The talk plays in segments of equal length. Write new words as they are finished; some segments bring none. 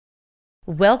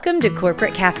Welcome to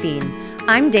Corporate Caffeine.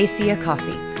 I'm Dacia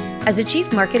Coffee. As a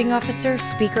chief marketing officer,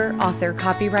 speaker, author,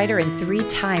 copywriter, and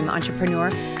three-time entrepreneur,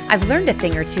 I've learned a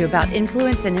thing or two about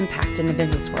influence and impact in the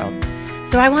business world.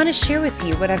 So I want to share with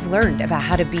you what I've learned about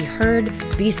how to be heard,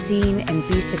 be seen, and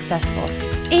be successful,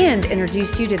 and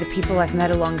introduce you to the people I've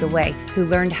met along the way who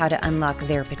learned how to unlock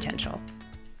their potential.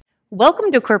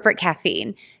 Welcome to Corporate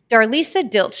Caffeine. Darlisa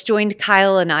Diltz joined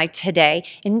Kyle and I today,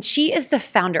 and she is the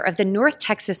founder of the North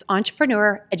Texas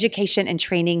Entrepreneur Education and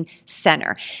Training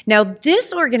Center. Now,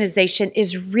 this organization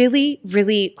is really,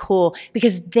 really cool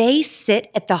because they sit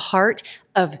at the heart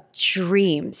of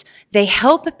dreams. They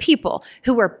help people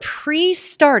who are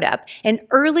pre-startup and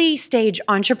early stage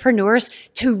entrepreneurs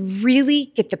to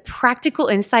really get the practical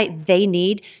insight they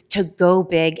need to go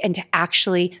big and to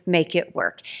actually make it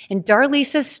work. And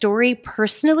Darlisa's story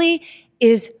personally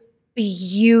is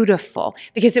beautiful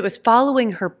because it was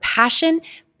following her passion,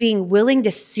 being willing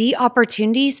to see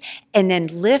opportunities and then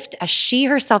lift as she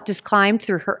herself just climbed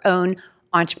through her own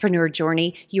entrepreneur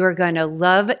journey. You are going to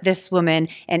love this woman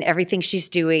and everything she's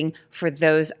doing for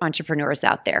those entrepreneurs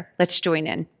out there. Let's join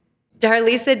in.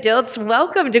 Darlisa Diltz,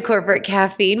 welcome to Corporate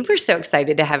Caffeine. We're so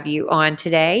excited to have you on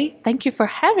today. Thank you for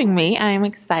having me. I am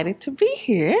excited to be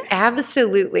here.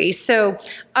 Absolutely. So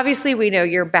obviously we know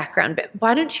your background, but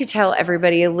why don't you tell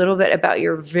everybody a little bit about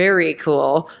your very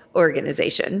cool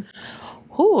organization?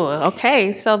 Ooh,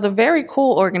 okay. So the very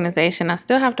cool organization, I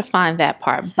still have to find that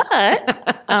part.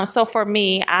 But so for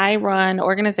me, I run an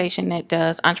organization that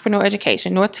does entrepreneur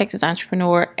education, North Texas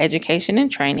Entrepreneur Education and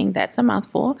Training. That's a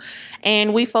mouthful.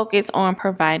 And we focus on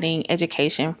providing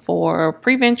education for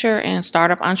pre-venture and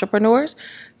startup entrepreneurs.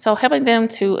 So helping them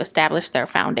to establish their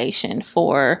foundation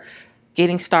for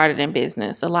getting started in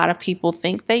business. A lot of people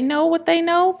think they know what they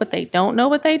know, but they don't know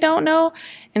what they don't know.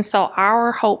 And so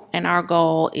our hope and our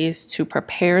goal is to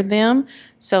prepare them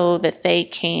so that they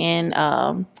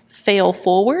can fail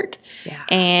forward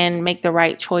and make the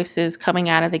right choices coming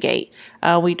out of the gate.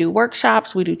 We do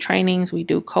workshops, we do trainings, we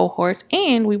do cohorts,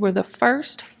 and we were the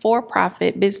first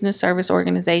for-profit business service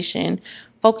organization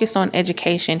focused on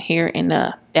education here in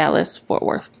the Dallas-Fort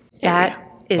Worth area. That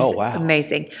is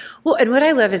amazing. Well, and what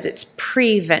I love is it's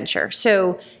pre-venture.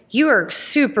 So you are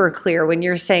super clear when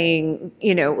you're saying,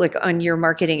 like on your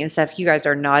marketing and stuff, you guys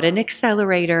are not an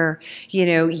accelerator,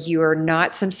 you are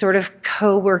not some sort of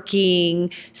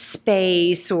co-working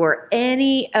space or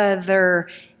any other,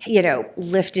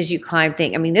 lift as you climb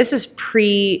thing. I mean, this is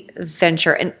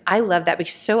pre-venture. And I love that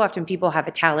because so often people have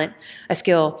a talent, a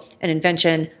skill, an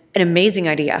invention, an amazing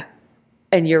idea.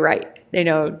 And you're right. They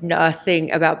know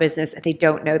nothing about business. They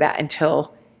don't know that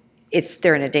until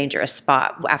they're in a dangerous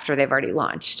spot after they've already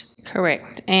launched.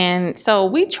 Correct. And so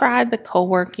we tried the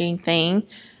co-working thing.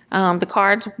 The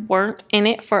cards weren't in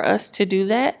it for us to do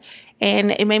that.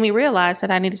 And it made me realize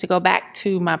that I needed to go back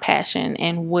to my passion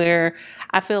and where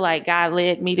I feel like God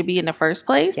led me to be in the first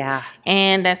place. Yeah.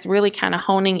 And that's really kind of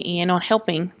honing in on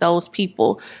helping those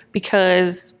people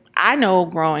because I know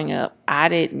growing up, I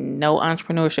didn't know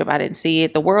entrepreneurship. I didn't see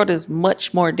it. The world is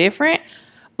much more different,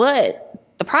 but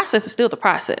the process is still the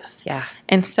process. Yeah.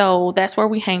 And so that's where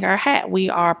we hang our hat. We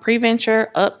are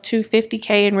pre-venture up to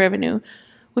 $50K in revenue.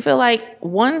 We feel like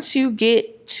once you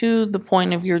get to the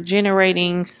point of you're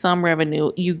generating some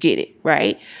revenue, you get it,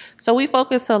 right? So we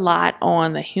focus a lot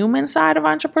on the human side of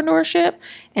entrepreneurship,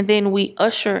 and then we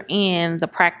usher in the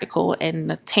practical and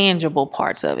the tangible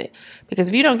parts of it. Because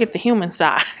if you don't get the human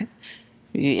side,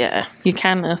 you're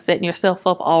kind of setting yourself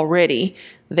up already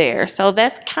there. So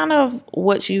that's kind of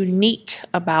what's unique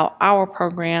about our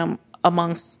program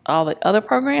amongst all the other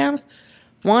programs.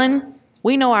 One,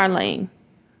 we know our lane.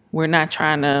 We're not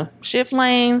trying to shift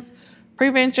lanes,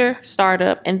 pre-venture,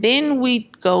 startup, and then we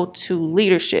go to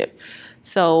leadership.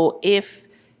 So if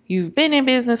you've been in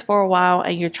business for a while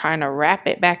and you're trying to wrap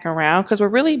it back around, because we're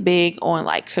really big on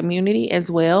like community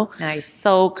as well. Nice.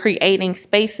 So creating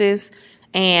spaces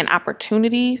and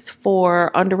opportunities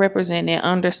for underrepresented,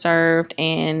 underserved,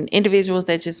 and individuals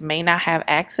that just may not have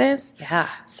access. Yeah.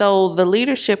 So the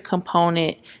leadership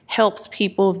component helps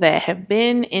people that have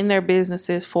been in their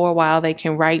businesses for a while. They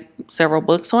can write several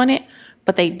books on it,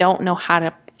 but they don't know how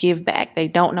to give back. They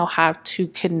don't know how to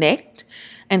connect.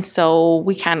 And so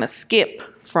we kind of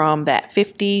skip from that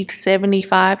 50,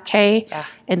 75K,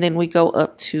 and then we go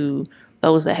up to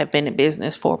those that have been in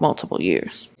business for multiple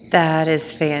years. That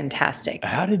is fantastic.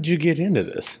 How did you get into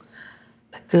this?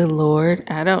 Good Lord,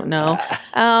 I don't know.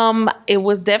 It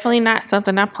was definitely not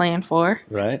something I planned for.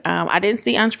 Right. I didn't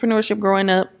see entrepreneurship growing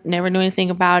up, never knew anything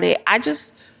about it.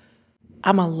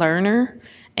 I'm a learner,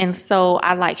 and so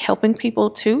I like helping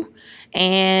people too.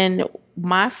 And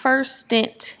my first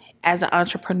stint as an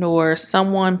entrepreneur,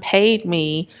 someone paid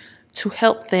me to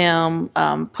help them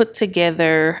put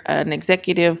together an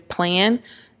executive plan.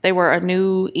 They were a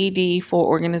new ED for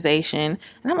organization.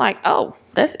 And I'm like, oh,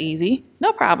 that's easy.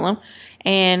 No problem.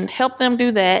 And help them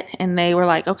do that. And they were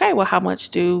like, okay, well, how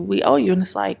much do we owe you? And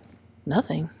it's like,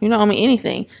 nothing. You don't owe me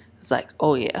anything. It's like,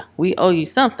 oh, yeah, we owe you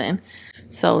something.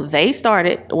 So they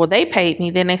paid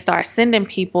me. Then they started sending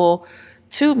people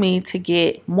to me to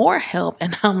get more help.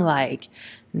 And I'm like,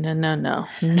 no.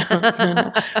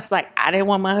 It's like, I didn't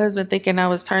want my husband thinking I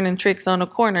was turning tricks on the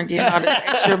corner, getting all this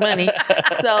extra money.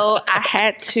 So I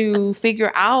had to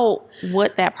figure out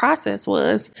what that process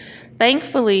was.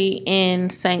 Thankfully, in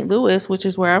St. Louis, which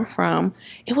is where I'm from,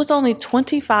 it was only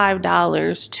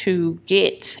 $25 to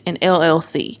get an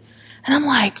LLC. And I'm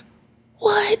like,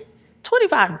 what?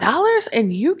 $25?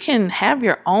 And you can have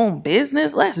your own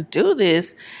business? Let's do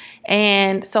this.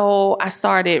 And so I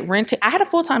started renting. I had a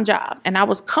full-time job and I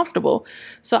was comfortable.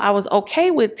 So I was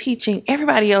okay with teaching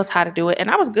everybody else how to do it.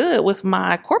 And I was good with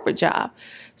my corporate job.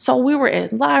 So we were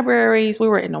in libraries. We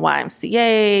were in the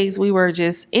YMCAs. We were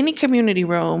just any community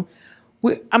room.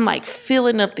 I'm like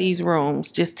filling up these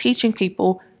rooms, just teaching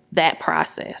people that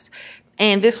process.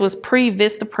 And this was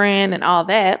pre-Vistaprint and all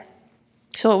that.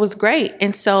 So it was great.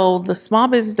 And so the Small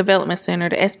Business Development Center,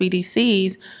 the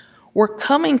SBDCs, were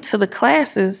coming to the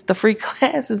classes, the free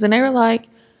classes, and they were like,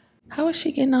 how is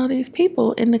she getting all these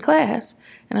people in the class?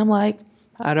 And I'm like,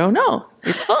 I don't know.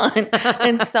 It's fun.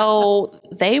 And so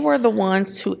they were the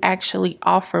ones who actually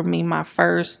offered me my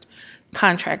first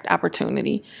contract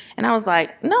opportunity. And I was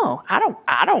like, no, I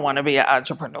don't want to be an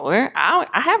entrepreneur. I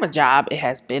have a job. It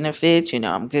has benefits.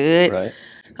 I'm good. Right.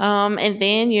 And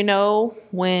then,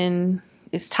 when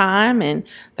it's time and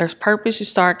there's purpose, you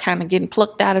start kind of getting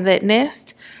plucked out of that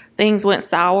nest. Things went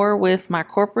sour with my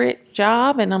corporate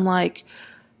job, and I'm like,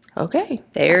 okay.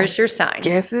 There's your sign.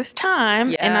 Guess it's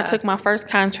time. Yeah. And I took my first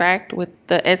contract with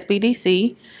the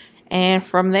SBDC, and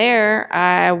from there,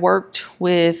 I worked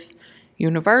with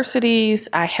universities.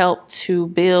 I helped to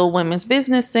build women's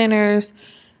business centers.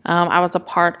 I was a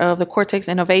part of the Cortex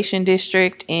Innovation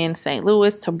District in St.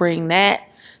 Louis to bring that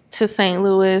to St.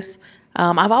 Louis.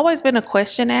 I've always been a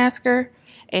question asker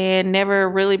and never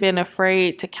really been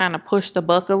afraid to kind of push the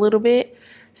buck a little bit.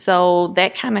 So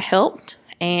that kind of helped.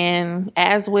 And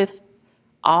as with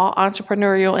all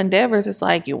entrepreneurial endeavors, it's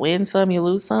like you win some, you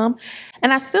lose some.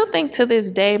 And I still think to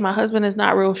this day, my husband is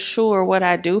not real sure what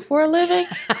I do for a living,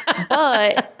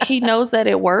 but he knows that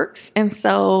it works. And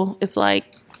so it's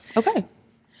like, okay.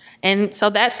 And so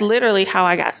that's literally how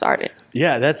I got started.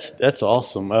 Yeah, that's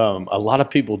awesome. A lot of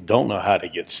people don't know how to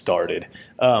get started.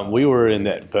 We were in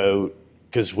that boat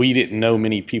because we didn't know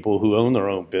many people who own their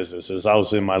own businesses. I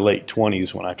was in my late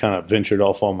 20s when I kind of ventured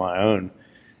off on my own.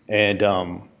 And,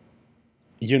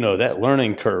 that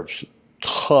learning curve's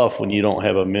tough when you don't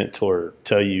have a mentor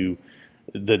tell you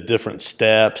the different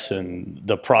steps and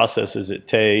the processes it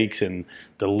takes and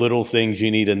the little things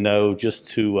you need to know just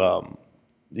to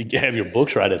have your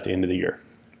books right at the end of the year.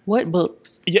 What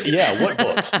books? Yeah, what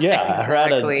books? Yeah,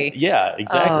 Exactly. Exactly.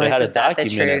 How to isn't that the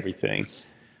document truth? everything.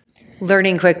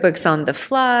 Learning QuickBooks on the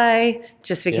fly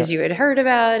just because you had heard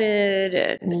about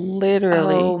it.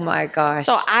 Literally. Oh my gosh.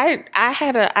 So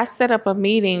I set up a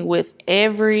meeting with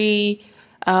every,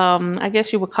 I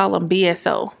guess you would call them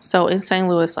BSO. So in St.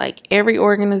 Louis, like every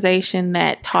organization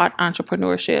that taught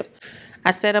entrepreneurship, I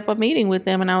set up a meeting with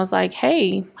them and I was like,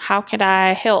 hey, how could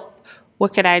I help?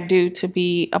 What could I do to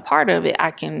be a part of it? I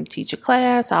can teach a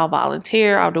class, I'll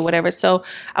volunteer, I'll do whatever. So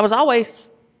I was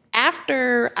always,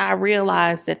 after I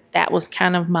realized that was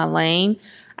kind of my lane,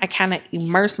 I kind of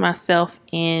immersed myself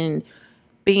in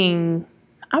being,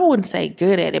 I wouldn't say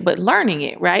good at it, but learning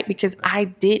it, right? Because I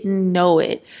didn't know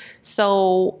it.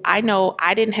 So I know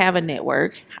I didn't have a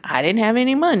network. I didn't have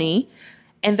any money.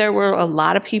 And there were a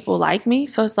lot of people like me.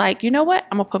 So it's like, you know what?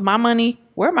 I'm going to put my money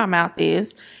where my mouth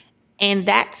is. And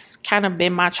that's kind of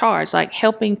been my charge, like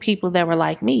helping people that were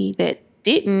like me that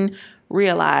didn't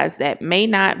realize that may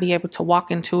not be able to walk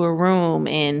into a room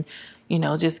and,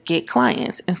 just get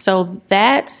clients. And so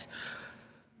that's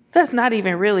not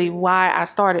even really why I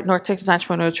started North Texas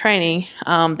Entrepreneurial Training.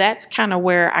 That's kind of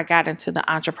where I got into the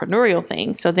entrepreneurial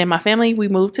thing. So then my family, we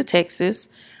moved to Texas.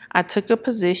 I took a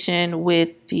position with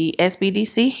the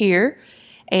SBDC here.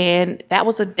 And that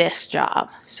was a desk job.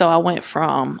 So I went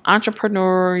from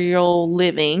entrepreneurial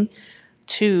living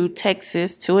to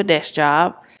Texas to a desk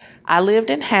job. I lived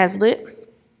in Hazlitt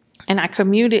and I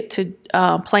commuted to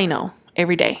Plano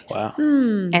every day. Wow.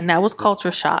 And that was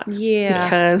culture shock. Yeah.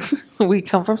 Because we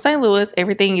come from St. Louis.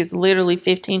 Everything is literally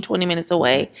 15, 20 minutes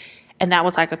away. And that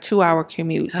was like a 2-hour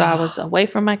commute. So I was away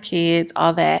from my kids,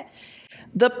 all that.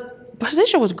 The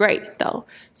position was great, though.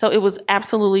 So it was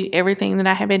absolutely everything that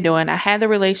I had been doing. I had the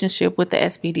relationship with the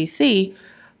SBDC,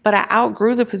 but I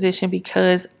outgrew the position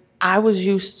because I was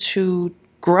used to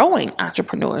growing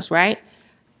entrepreneurs, right?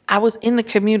 I was in the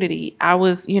community. I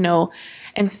was,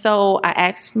 and so I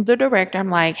asked the director, I'm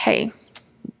like, hey,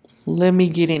 let me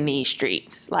get in these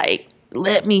streets. Like,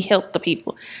 let me help the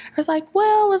people. I was like,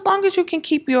 well, as long as you can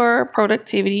keep your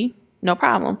productivity, no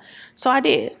problem. So I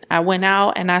did. I went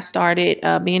out and I started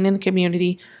being in the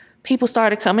community. People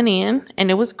started coming in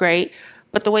and it was great.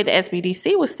 But the way the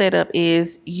SBDC was set up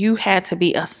is you had to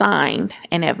be assigned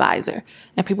an advisor.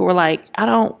 And people were like, I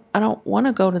don't want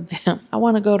to go to them. I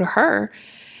want to go to her.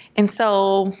 And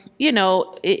so,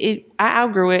 I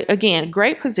outgrew it. Again,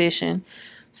 great position.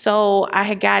 So I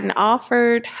had gotten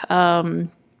offered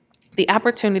the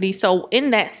opportunity. So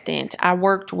in that stint, I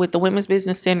worked with the Women's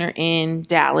Business Center in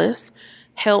Dallas,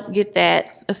 helped get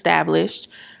that established,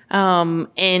 and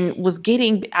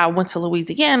I went to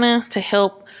Louisiana to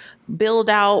help build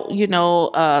out,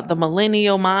 the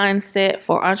millennial mindset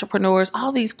for entrepreneurs,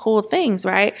 all these cool things,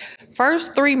 right?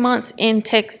 First 3 months in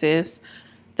Texas,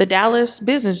 the Dallas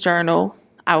Business Journal,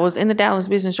 I was in the Dallas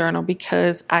Business Journal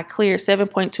because I cleared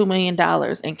 $7.2 million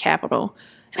in capital.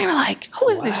 And they were like, who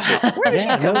is this chick? Where did she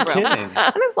come from? Kidding.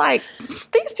 And it's like,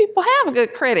 these people have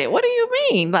good credit. What do you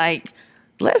mean? Like,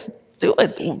 let's do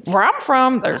it. Where I'm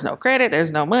from, there's no credit.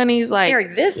 There's no money. It's like,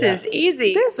 Eric, this is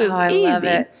easy. This is easy. I love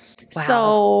it. Wow.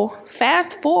 So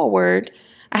fast forward,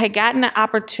 I had gotten the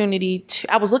opportunity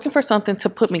I was looking for something to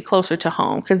put me closer to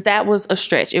home because that was a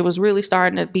stretch. It was really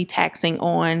starting to be taxing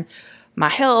on my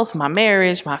health, my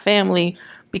marriage, my family,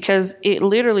 because it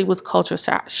literally was culture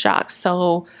shock.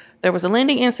 So there was a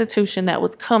lending institution that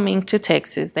was coming to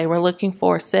Texas. They were looking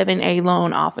for 7A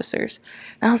loan officers.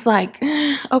 And I was like,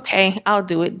 okay, I'll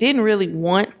do it. Didn't really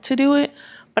want to do it,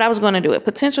 but I was going to do it.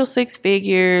 Potential 6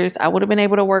 figures. I would have been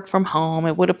able to work from home.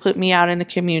 It would have put me out in the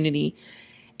community.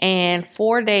 And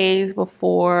 4 days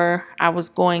before I was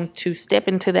going to step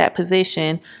into that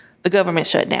position, the government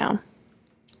shut down.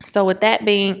 So with that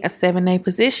being a 7A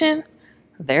position,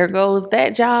 there goes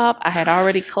that job. I had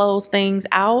already closed things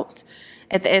out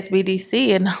at the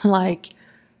SBDC. And I'm like,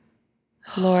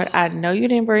 Lord, I know you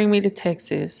didn't bring me to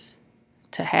Texas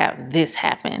to have this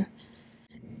happen.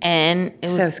 And it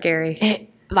was so scary.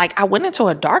 I went into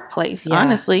a dark place,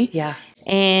 honestly. Yeah.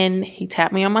 And he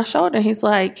tapped me on my shoulder. He's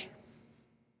like,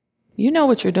 you know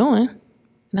what you're doing.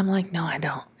 And I'm like, no, I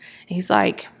don't. And he's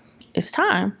like, it's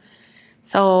time.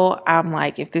 So I'm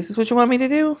like, if this is what you want me to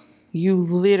do, you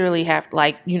literally have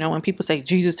to, when people say,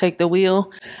 Jesus, take the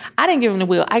wheel. I didn't give him the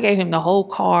wheel. I gave him the whole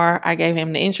car. I gave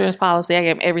him the insurance policy. I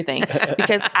gave him everything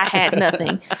because I had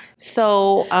nothing.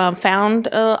 So found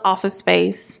an office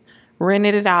space,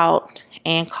 rented it out,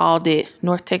 and called it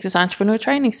North Texas Entrepreneur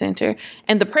Training Center.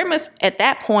 And the premise at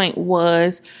that point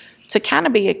was to kind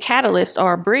of be a catalyst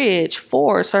or a bridge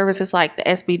for services like the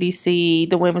SBDC,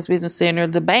 the Women's Business Center,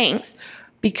 the banks,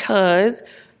 because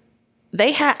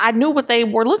I knew what they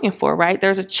were looking for, right?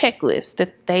 There's a checklist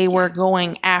that they were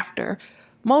going after.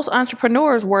 Most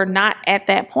entrepreneurs were not at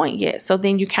that point yet. So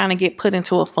then you kind of get put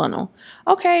into a funnel.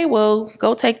 Okay, well,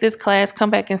 go take this class, come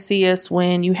back and see us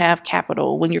when you have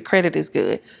capital, when your credit is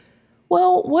good.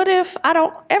 Well, what if I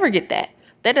don't ever get that?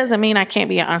 That doesn't mean I can't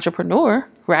be an entrepreneur,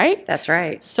 right? That's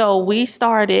right. So we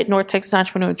started North Texas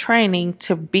Entrepreneur Training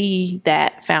to be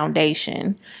that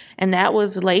foundation. And that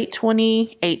was late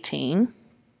 2018,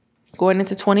 going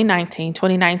into 2019.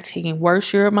 2019,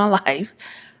 worst year of my life.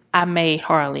 I made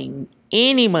hardly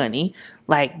any money,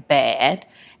 like bad.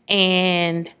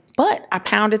 But I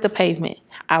pounded the pavement.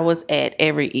 I was at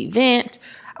every event.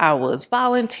 I was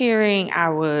volunteering. I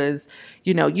was,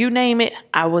 you name it,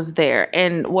 I was there.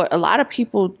 And what a lot of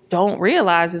people don't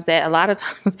realize is that a lot of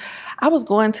times I was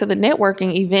going to the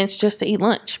networking events just to eat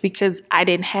lunch because I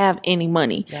didn't have any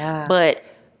money. Yeah. But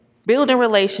building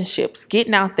relationships,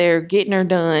 getting out there, getting her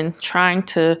done, trying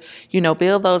to,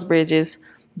 build those bridges.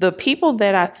 The people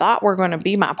that I thought were going to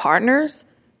be my partners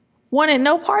wanted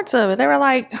no parts of it. They were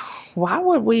like, who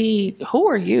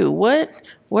are you?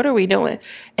 What are we doing?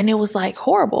 And it was like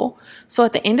horrible. So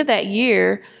at the end of that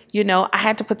year, I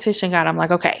had to petition God. I'm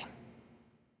like, okay,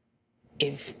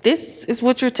 if this is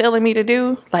what you're telling me to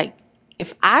do,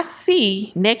 if I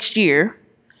see next year,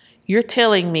 you're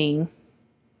telling me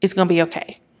it's going to be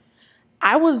okay.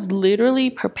 I was literally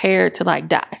prepared to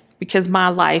die because my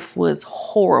life was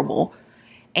horrible.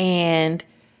 And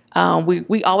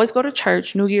we always go to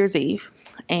church New Year's Eve,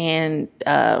 and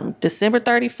December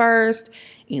 31st,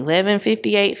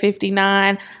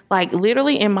 11:58:59,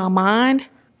 literally in my mind,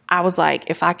 I was like,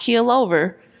 if I keel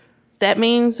over, that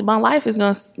means my life is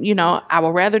going to, I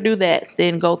would rather do that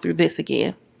than go through this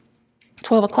again.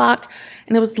 12 o'clock.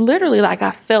 And it was literally like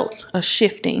I felt a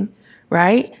shifting,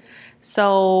 right?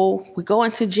 So we go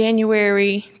into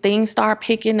January, things start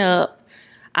picking up.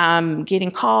 I'm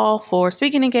getting called for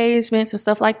speaking engagements and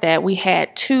stuff like that. We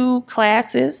had 2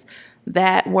 classes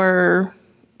that were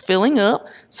filling up.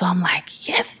 So I'm like,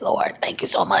 yes, Lord, thank you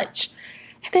so much.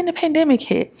 And then the pandemic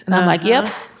hits. And I'm like,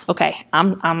 yep, okay,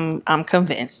 I'm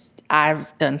convinced.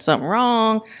 I've done something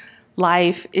wrong.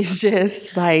 Life is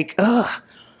just like, ugh.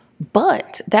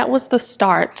 But that was the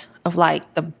start of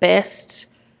like the best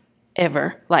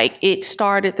ever. Like it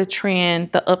started the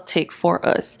trend, the uptick for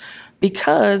us,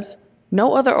 because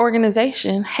no other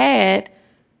organization had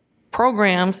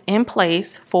programs in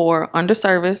place for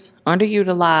underserviced,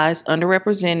 underutilized,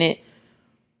 underrepresented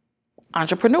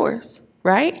entrepreneurs,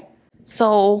 right?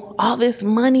 So all this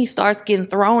money starts getting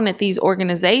thrown at these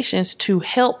organizations to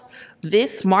help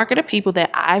this market of people that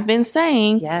I've been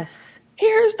saying, yes,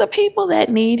 here's the people that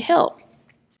need help.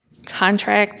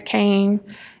 Contracts came,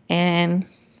 and,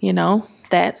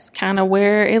 that's kind of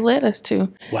where it led us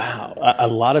to. Wow. A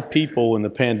lot of people when the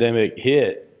pandemic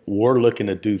hit were looking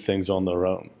to do things on their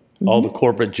own. Mm-hmm. All the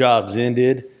corporate jobs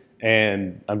ended,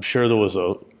 and I'm sure there was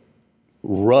a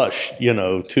rush,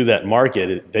 to that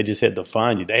market. They just had to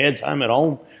find you. They had time at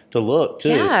home to look too.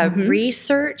 Yeah,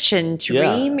 research and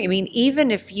dream. Yeah. I mean,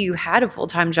 even if you had a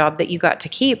full-time job that you got to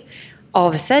keep, all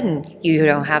of a sudden you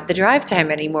don't have the drive time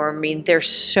anymore. I mean, there's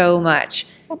so much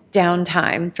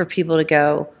downtime for people to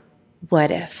go,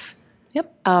 what if?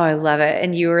 Yep. Oh, I love it.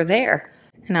 And you were there.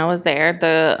 And I was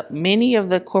there. Many of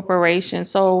the corporations,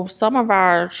 so some of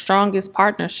our strongest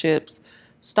partnerships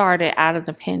started out of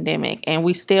the pandemic, and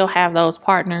we still have those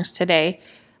partners today.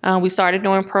 We started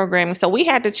doing programming. So we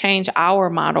had to change our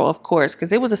model, of course,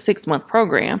 because it was a 6-month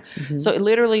program. Mm-hmm. So it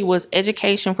literally was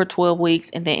education for 12 weeks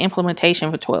and then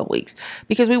implementation for 12 weeks,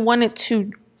 because we wanted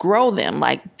to grow them.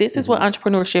 Like, this is what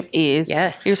entrepreneurship is.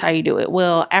 Yes. Here's how you do it.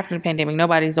 Well, after the pandemic,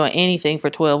 nobody's doing anything for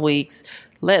 12 weeks,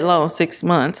 let alone 6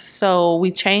 months. So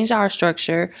we changed our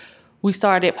structure. We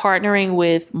started partnering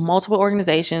with multiple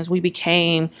organizations. We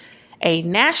became a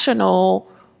national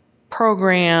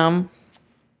program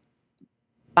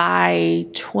by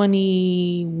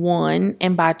 21,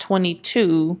 and by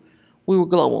 22, we were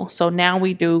global. So now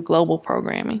we do global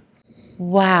programming.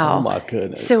 Wow. Oh my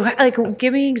goodness. So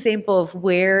give me an example of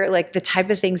where, the type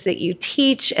of things that you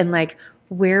teach and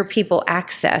where people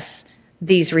access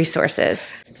these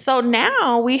resources. So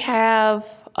now we have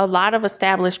a lot of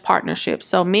established partnerships.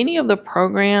 So many of the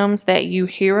programs that you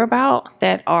hear about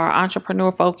that are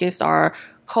entrepreneur focused are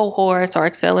cohorts or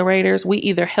accelerators. We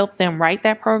either help them write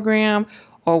that program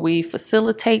or we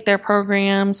facilitate their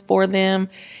programs for them.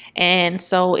 And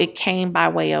so it came by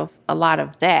way of a lot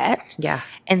of that. Yeah.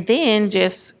 And then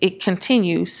it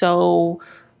continues. So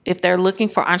if they're looking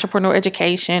for entrepreneur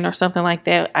education or something like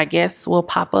that, I guess will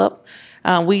pop up.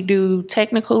 We do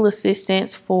technical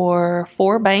assistance for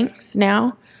 4 banks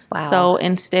now. Wow. So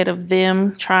instead of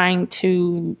them trying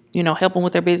to, help them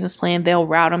with their business plan, they'll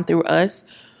route them through us.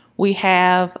 We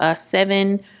have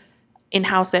 7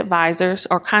 in-house advisors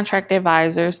or contract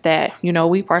advisors that,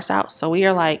 we parse out. So we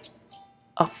are like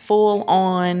a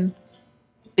full-on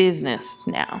business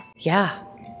now. Yeah.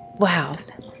 Wow.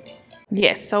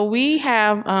 Yes. So we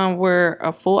have, we're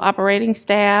a full operating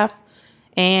staff,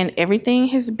 and everything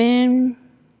has been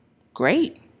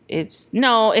great. It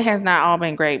has not all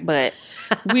been great, but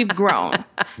we've grown.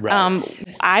 Right.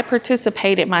 I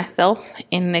participated myself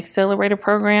in an accelerator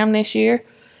program this year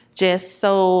just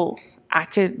so I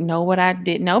could know what I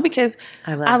didn't know, because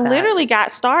I literally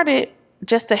got started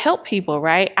just to help people,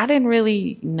 right? I didn't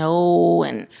really know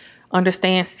and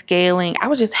understand scaling. I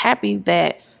was just happy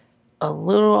that a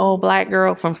little old Black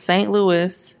girl from St.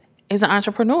 Louis is an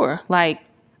entrepreneur.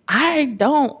 I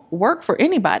don't work for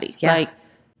anybody. Yeah.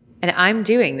 And I'm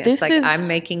doing this. I'm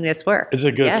making this work. It's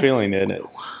a good feeling, isn't it?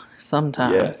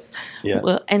 Sometimes. Yes. Yeah.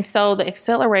 Well, and so the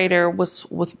accelerator was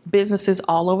with businesses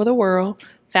all over the world,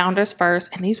 founders first,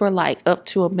 and these were up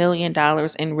to $1 million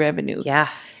in revenue. Yeah.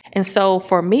 And so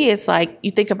for me, it's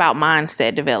you think about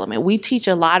mindset development. We teach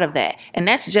a lot of that, and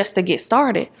that's just to get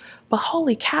started. But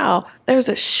holy cow, there's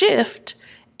a shift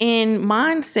in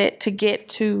mindset to get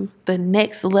to the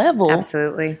next level.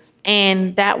 Absolutely.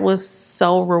 And that was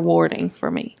so rewarding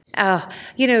for me. Oh,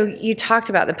 you talked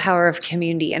about the power of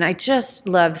community, and I just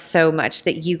love so much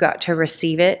that you got to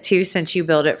receive it too, since you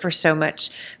build it for so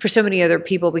many other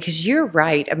people, because you're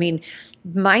right. I mean,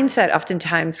 mindset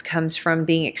oftentimes comes from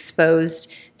being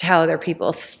exposed to how other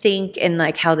people think and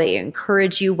how they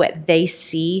encourage you, what they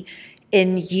see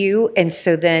in you. And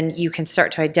so then you can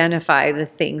start to identify the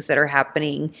things that are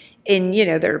happening in,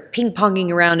 they're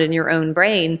ping-ponging around in your own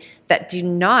brain that do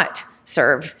not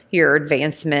serve your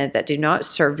advancement, that do not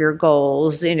serve your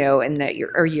goals, and that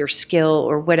your skill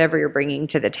or whatever you're bringing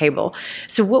to the table.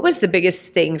 So what was the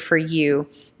biggest thing for you,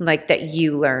 like that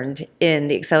you learned in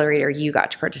the accelerator you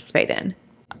got to participate in?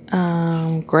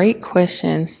 Great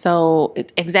question. So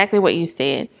exactly what you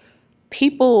said.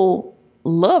 People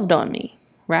loved on me,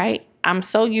 right? I'm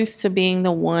so used to being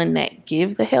the one that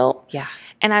give the help. Yeah.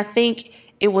 And I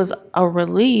think it was a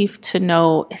relief to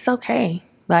know it's okay.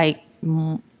 Like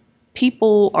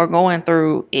people are going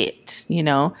through it,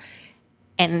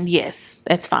 and yes,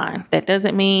 that's fine. That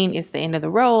doesn't mean it's the end of the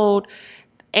road.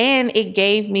 And it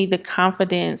gave me the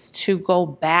confidence to go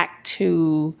back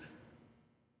to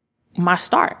my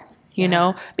start,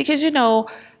 because,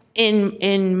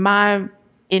 in my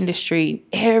industry,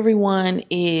 everyone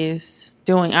is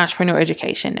doing entrepreneur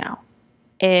education now.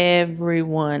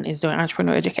 Everyone is doing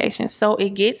entrepreneur education. So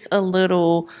it gets a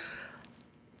little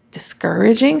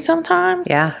discouraging sometimes.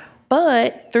 Yeah.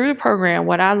 But through the program,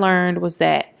 what I learned was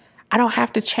that I don't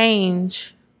have to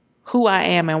change who I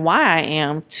am and why I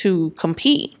am to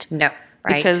compete. No,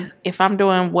 right. Because if I'm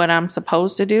doing what I'm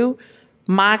supposed to do,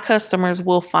 my customers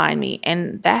will find me.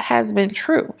 And that has been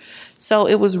true. So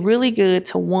it was really good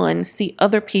to, one, see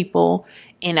other people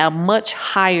in a much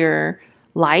higher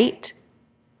light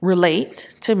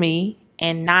relate to me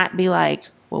and not be like,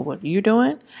 well, what are you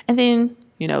doing? And then,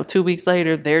 2 weeks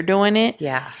later, they're doing it.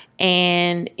 Yeah.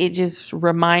 And it just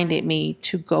reminded me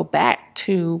to go back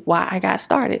to why I got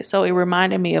started. So it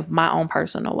reminded me of my own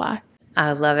personal why.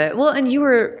 I love it. Well, and you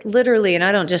were literally, and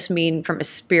I don't just mean from a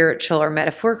spiritual or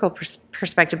metaphorical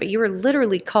perspective, but you were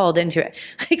literally called into it.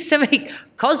 Like somebody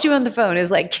calls you on the phone, is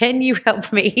like, can you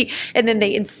help me? And then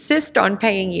they insist on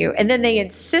paying you. And then they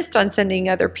insist on sending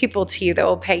other people to you that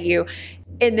will pay you.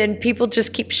 And then people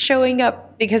just keep showing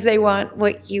up because they want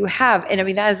what you have. And I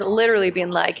mean, that has literally been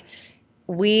like,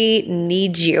 we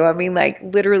need you. I mean, like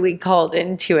literally called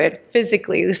into it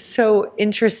physically. It was so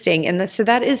interesting. And so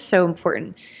that is so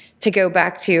important to go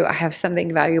back to. I have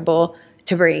something valuable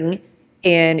to bring,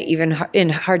 and even in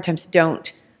hard times,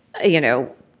 don't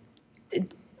argue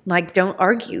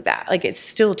that. Like it's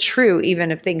still true,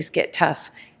 even if things get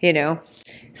tough,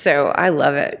 So I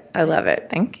love it. I love it.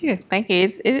 Thank you. Thank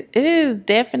you. It is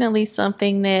definitely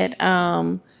something that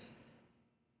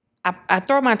I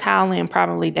throw my towel in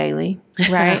probably daily,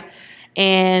 right?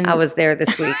 And I was there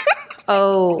this week.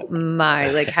 Oh my,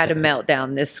 had a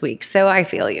meltdown this week. So I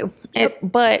feel you.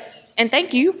 And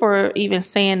thank you for even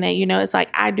saying that, it's like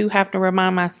I do have to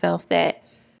remind myself that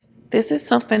this is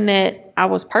something that I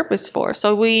was purposed for.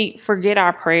 So we forget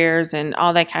our prayers and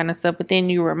all that kind of stuff, but then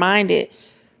you remind it,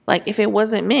 like if it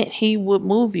wasn't meant, he would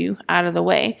move you out of the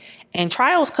way. And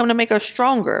trials come to make us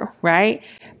stronger, right?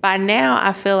 By now,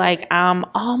 I feel like I'm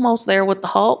almost there with the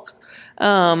Hulk.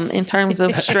 In terms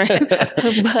of strength,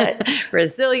 but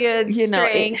resilience,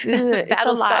 strength,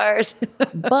 battle scars.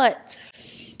 But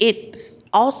it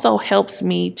also helps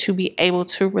me to be able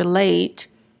to relate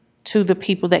to the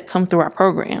people that come through our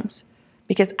programs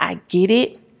because I get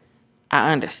it.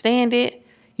 I understand it.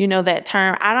 That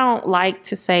term, I don't like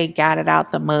to say got it out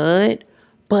the mud,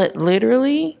 but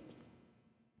literally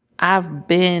I've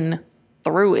been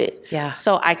through it. Yeah.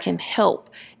 So I can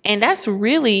help. And that's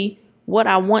really what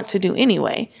I want to do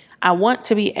anyway. I want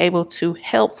to be able to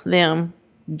help them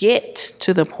get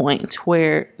to the point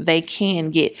where they can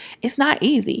get. It's not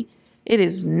easy. It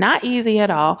is not easy at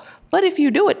all. But if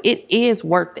you do it, it is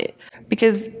worth it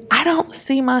because I don't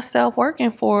see myself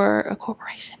working for a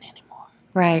corporation anymore.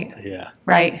 Right. Yeah.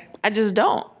 Right. I just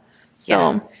don't.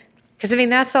 So, because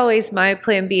that's always my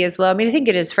plan B as well. I think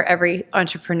it is for every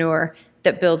entrepreneur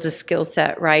that builds a skill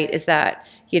set, right? Is that,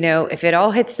 if it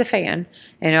all hits the fan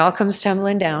and it all comes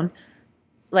tumbling down,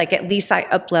 like at least I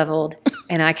up-leveled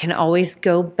and I can always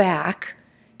go back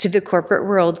to the corporate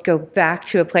world, go back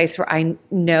to a place where I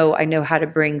know how to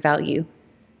bring value,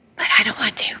 but I don't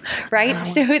want to, right?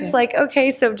 So it's like,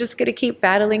 okay, so I'm just going to keep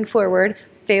battling forward,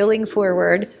 failing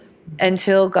forward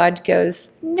until God goes,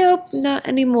 nope, not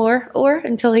anymore. Or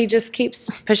until he just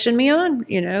keeps pushing me on,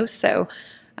 so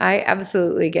I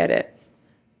absolutely get it.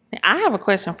 I have a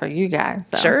question for you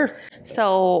guys. Sure.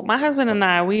 So my husband and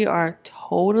I, we are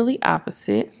totally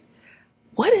opposite.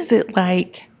 What is it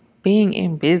like being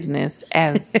in business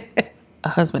as a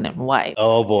husband and wife?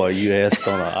 Oh boy, you asked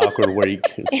on an awkward week.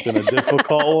 It's been a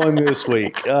difficult one this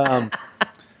week.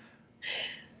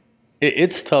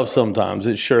 It's tough sometimes.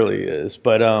 It surely is.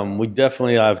 But we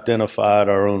definitely identified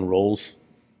our own roles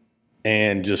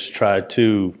and just tried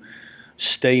to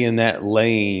stay in that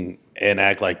lane and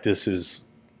act like this is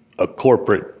a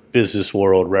corporate business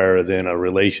world rather than a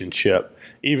relationship,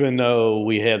 even though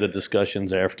we have the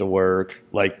discussions after work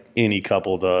like any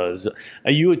couple does.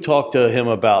 You would talk to him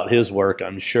about his work,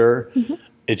 I'm sure. Mm-hmm.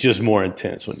 It's just more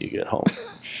intense when you get home.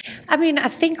 I mean, I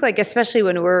think like especially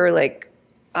when we're like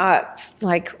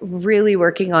really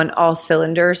working on all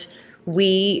cylinders,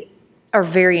 we are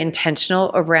very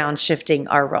intentional around shifting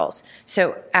our roles.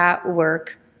 So at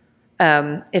work,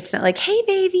 it's not like, hey,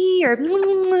 baby, or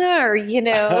you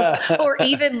know, or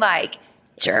even like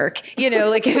jerk, you know,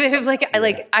 like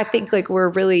if I think like we're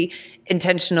really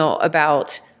intentional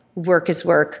about work is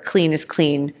work, clean is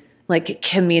clean, like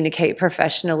communicate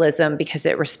professionalism because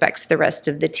it respects the rest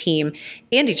of the team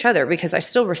and each other, because I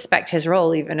still respect his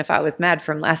role, even if I was mad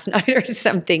from last night or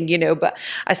something, you know, but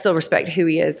I still respect who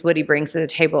he is, what he brings to the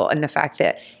table, and the fact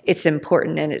that it's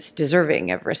important and it's deserving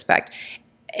of respect.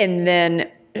 And then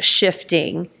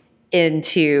shifting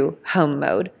into home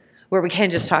mode where we can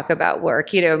just talk about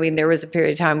work. You know, I mean, there was a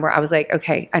period of time where I was like,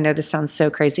 okay, I know this sounds so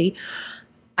crazy.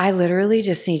 I literally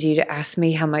just need you to ask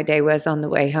me how my day was on the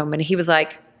way home. And he was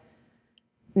like,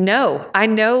 no, I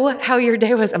know how your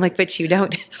day was. I'm like, but you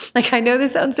don't. Like, I know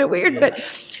this sounds so weird,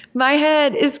 but my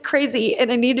head is crazy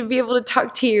and I need to be able to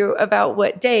talk to you about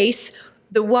what Dace,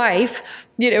 the wife,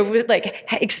 you know, was like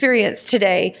experienced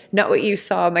today, not what you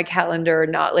saw on my calendar,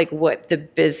 not like what the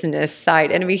business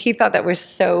side. And I mean, he thought that was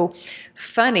so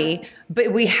funny,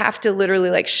 but we have to literally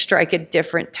like strike a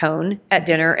different tone at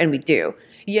dinner, and we do.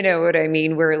 You know what I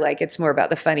mean? We're like, it's more about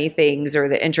the funny things or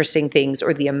the interesting things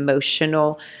or the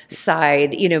emotional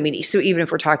side, you know, I mean, so even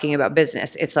if we're talking about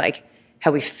business, it's like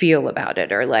how we feel about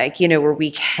it, or like, you know, where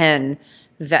we can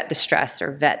vet the stress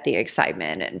or vet the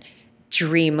excitement and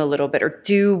dream a little bit or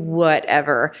do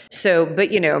whatever. So,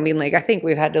 but you know, I mean, like, I think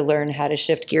we've had to learn how to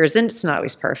shift gears, and it's not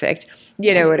always perfect.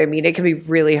 You know what I mean? It can be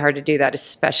really hard to do that,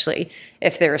 especially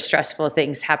if there are stressful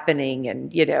things happening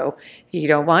and, you know, you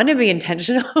don't want to be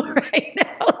intentional right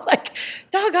now. Like,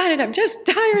 doggone it, I'm just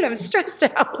tired. I'm stressed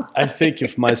out. I think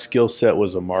if my skill set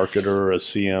was a marketer or a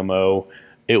CMO,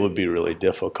 it would be really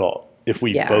difficult if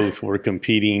we both were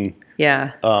competing.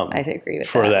 Yeah, I agree with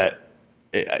for that.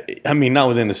 I mean, not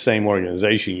within the same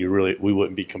organization, we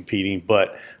wouldn't be competing,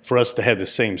 but for us to have the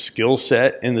same skill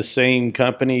set in the same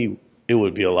company, it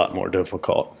would be a lot more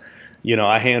difficult. You know,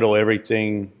 I handle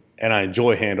everything and I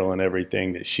enjoy handling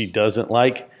everything that she doesn't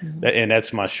like, and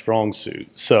that's my strong suit.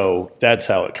 So that's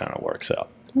how it kind of works out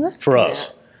for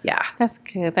us. Yeah, that's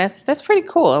good. That's pretty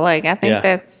cool. Like, I think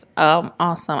that's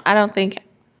awesome. I don't think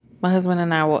my husband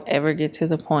and I will ever get to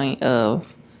the point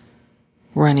of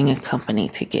running a company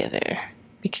together,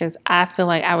 because I feel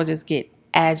like I would just get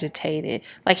agitated.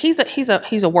 Like, he's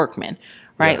a workman,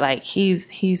 right? Yeah. Like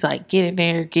he's like, get in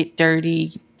there, get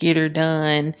dirty, get her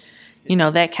done, you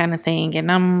know, that kind of thing.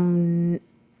 And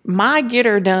my get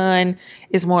her done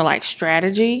is more like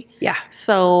strategy. Yeah.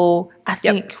 So I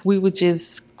think we would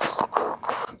just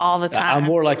all the time. I'm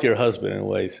more like your husband in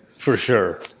ways, for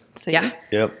sure. See? Yeah.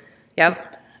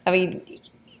 Yep. I mean,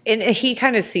 and he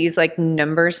kind of sees like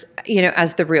numbers, you know,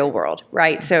 as the real world,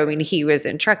 right? So, I mean, he was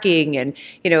in trucking and,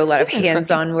 you know, a lot of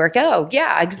hands-on work. Oh,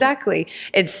 yeah, exactly.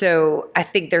 And so I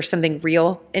think there's something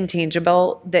real and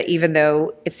tangible that even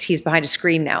though he's behind a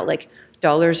screen now, like,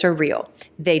 dollars are real.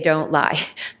 They don't lie.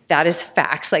 That is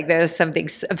facts. Like, that is something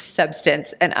of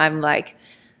substance. And I'm like,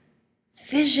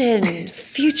 vision,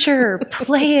 future,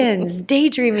 plans,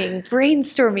 daydreaming,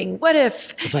 brainstorming. What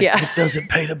if? It's like, it doesn't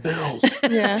pay the bills.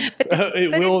 Yeah.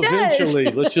 It will eventually.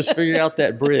 Let's just figure out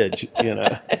that bridge, you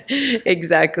know.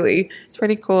 Exactly. It's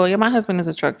pretty cool. Yeah, my husband is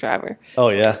a truck driver. Oh,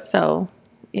 yeah? So,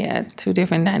 yeah, it's two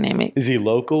different dynamics. Is he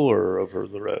local or over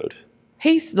the road?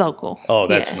 He's local. Oh,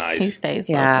 that's nice. He stays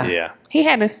local. Yeah. He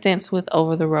had a stint with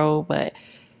over the road, but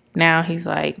now he's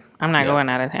like, I'm not going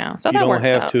out of town. So that works out.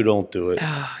 You don't have to, don't do it.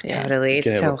 Oh, totally. You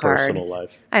can it's have so a hard. personal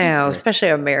life. I know, especially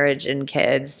on marriage and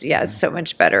kids. Yeah, it's so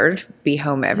much better to be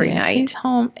home every night. He's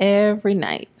home every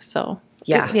night. So,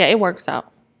 it works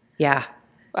out. Yeah.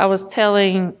 I was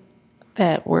telling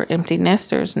that we're empty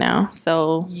nesters now.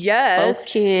 So, both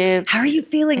kids. How are you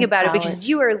feeling about college. it? Because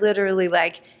you are literally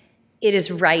like, it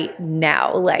is right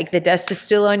now. Like, the dust is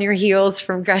still on your heels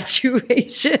from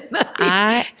graduation. Like,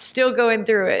 I still going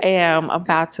through it. Am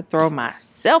about to throw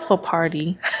myself a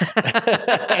party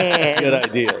and good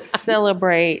idea.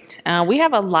 Celebrate. We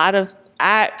have a lot of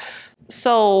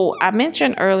So I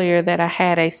mentioned earlier that I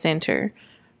had a center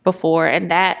before, and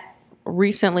that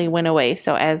recently went away.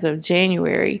 So as of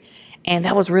January, and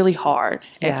that was really hard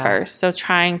at first. So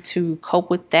trying to cope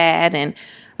with that and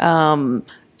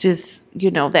just,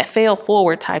 you know, that fail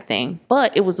forward type thing.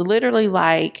 But it was literally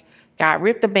like God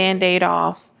ripped the Band-Aid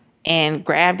off and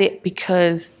grabbed it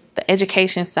because the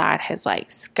education side has like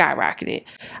skyrocketed.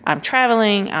 I'm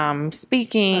traveling, I'm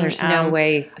speaking. There's no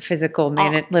way a physical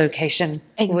location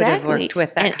would have worked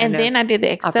with that. And then I did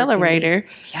the accelerator.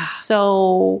 Yeah.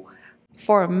 So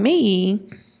for me,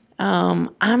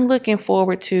 I'm looking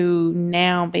forward to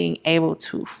now being able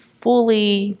to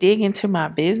fully dig into my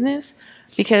business,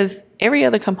 because every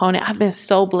other component, I've been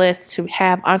so blessed to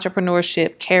have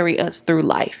entrepreneurship carry us through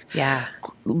life. Yeah.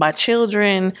 My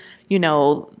children,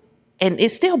 and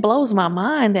it still blows my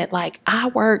mind that like I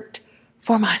worked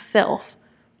for myself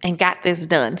and got this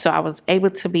done. So I was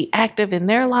able to be active in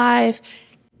their life,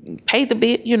 pay the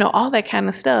bill, all that kind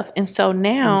of stuff. And so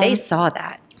now they saw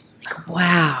that. Like,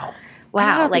 wow.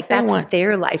 Like that's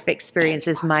their life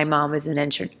experiences. My mom is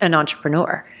an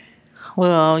entrepreneur.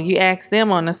 Well, you ask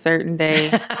them on a certain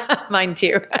day. Mine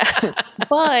too.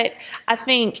 But I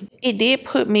think it did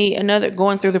put me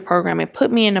going through the program, it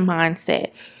put me in the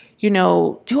mindset,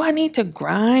 do I need to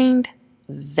grind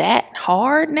that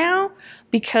hard now?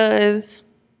 Because,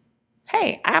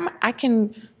 hey, I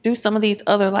can do some of these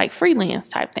other like freelance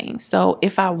type things. So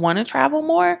if I want to travel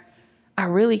more, I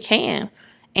really can.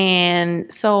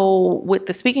 And so with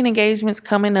the speaking engagements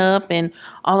coming up and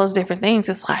all those different things,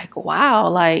 it's like, wow,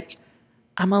 like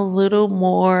I'm a little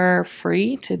more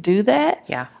free to do that.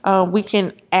 Yeah. We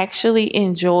can actually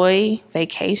enjoy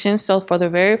vacations. So for the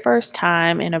very first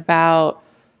time in about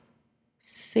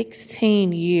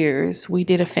 16 years, we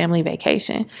did a family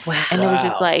vacation. Wow. And it was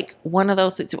just like one of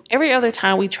those, every other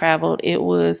time we traveled, it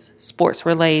was sports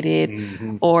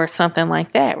related or something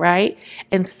like that, right?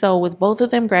 And so with both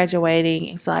of them graduating,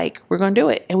 it's like, we're going to do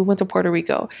it. And we went to Puerto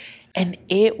Rico. And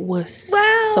it was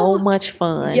so much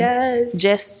fun. Yes.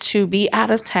 Just to be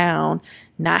out of town,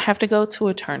 not have to go to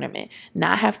a tournament,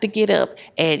 not have to get up.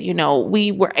 And,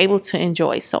 we were able to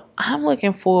enjoy. So I'm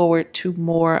looking forward to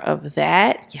more of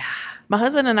that. Yeah. My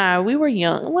husband and I, we were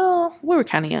young. Well, we were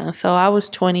kind of young. So I was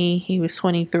 20, he was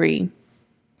 23.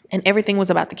 And everything was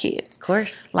about the kids. Of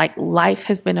course. Like life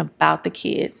has been about the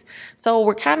kids. So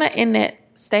we're kind of in that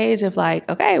stage of like,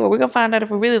 okay, well, we're going to find out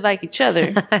if we really like each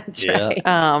other. That's right.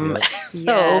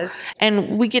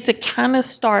 And we get to kind of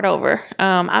start over.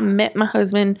 I met my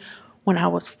husband when I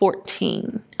was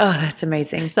 14. Oh, that's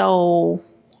amazing. So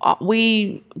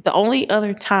the only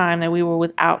other time that we were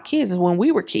without kids is when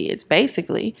we were kids,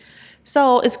 basically.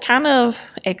 So it's kind of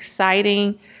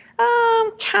exciting,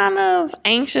 kind of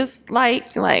anxious,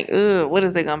 like, what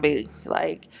is it going to be?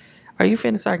 Like, are you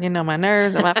finna start getting on my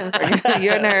nerves? Am I finna start getting on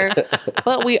your nerves?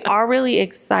 But we are really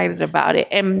excited about it.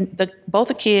 And both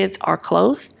the kids are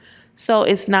close. So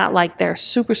it's not like they're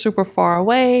super, super far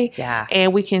away. Yeah.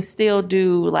 And we can still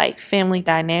do like family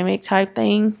dynamic type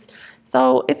things.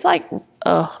 So it's like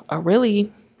a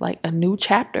really like a new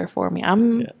chapter for me.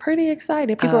 I'm pretty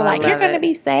excited. People are like, you're going to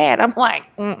be sad. I'm like,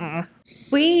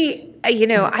 We,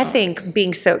 I think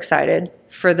being so excited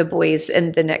for the boys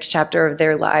in the next chapter of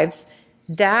their lives,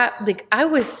 that like I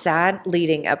was sad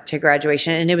leading up to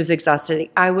graduation and it was exhausting.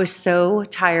 I was so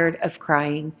tired of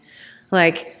crying.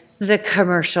 Like the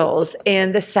commercials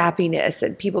and the sappiness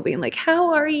and people being like,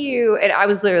 how are you? And I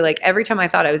was literally like, every time I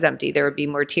thought I was empty, there would be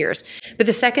more tears. But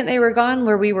the second they were gone,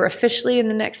 where we were officially in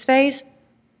the next phase,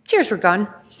 tears were gone.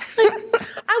 Like,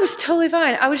 I was totally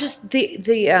fine. I was just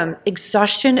the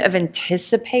exhaustion of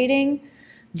anticipating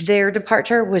their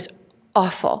departure was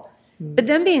awful. But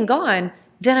them being gone,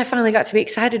 then I finally got to be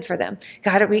excited for them.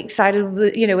 Got to be excited,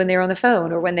 when they were on the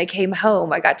phone or when they came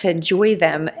home. I got to enjoy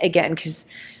them again because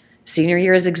senior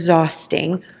year is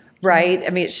exhausting, right? Yes.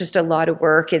 I mean, it's just a lot of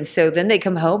work. And so then they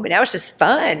come home and now it's just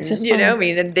fun,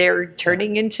 and they're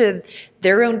turning into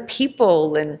their own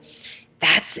people and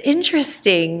that's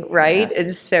interesting, right? Yes.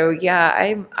 And so,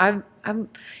 I'm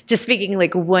just speaking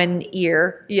like one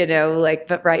ear,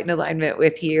 but right in alignment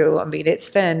with you. I mean,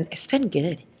 it's been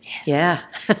good. Yes. Yeah.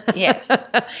 Yes.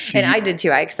 And I did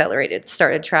too. I accelerated,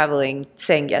 started traveling,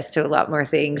 saying yes to a lot more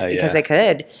things because I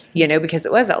could, because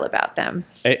it was all about them.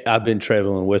 I've been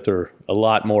traveling with her a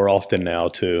lot more often now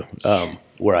too,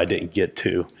 where I didn't get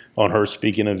to on her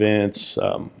speaking events.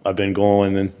 I've been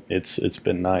going and it's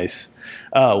been nice.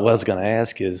 What I was going to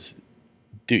ask is,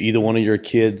 do either one of your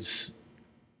kids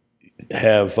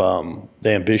have the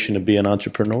ambition to be an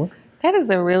entrepreneur? That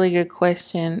is a really good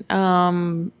question.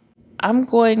 I'm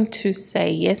going to say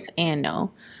yes and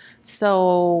no.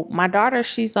 So my daughter,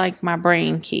 she's like my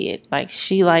brain kid. Like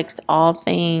she likes all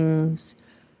things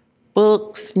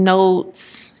books,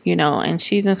 notes, and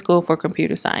she's in school for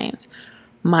computer science.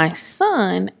 My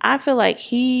son, I feel like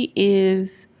he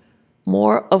is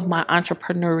more of my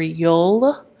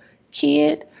entrepreneurial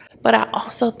kid, but I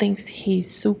also think he's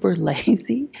super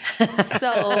lazy.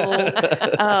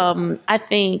 So I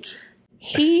think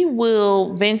he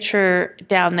will venture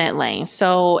down that lane.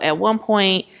 So at one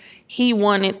point, he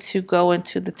wanted to go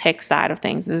into the tech side of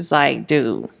things. It's like,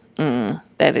 dude,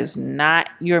 that is not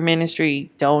your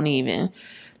ministry. Don't even.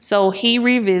 So he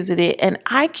revisited, and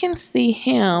I can see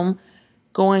him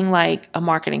going like a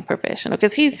marketing professional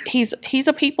because he's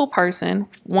a people person,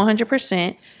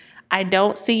 100%. I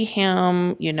don't see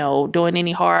him, doing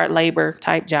any hard labor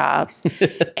type jobs.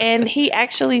 And he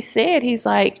actually said, he's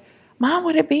like, Mom,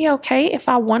 would it be okay if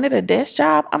I wanted a desk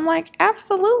job? I'm like,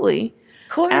 absolutely.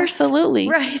 Of course. Absolutely.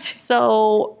 Right.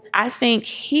 So I think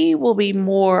he will be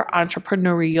more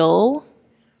entrepreneurial,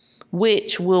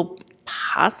 which will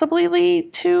possibly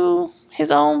lead to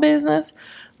his own business,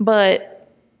 but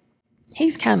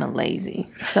he's kind of lazy.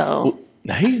 So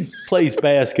now he plays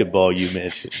basketball, you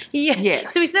mentioned. Yeah.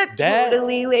 Yes. So he's not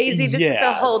totally lazy. This is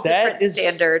a whole different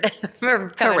standard from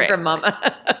coming from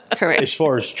Mama. Correct. As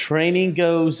far as training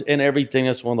goes and everything,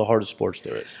 that's one of the hardest sports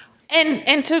there is.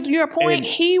 And to your point,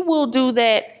 he will do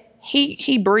that.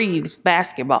 He breathes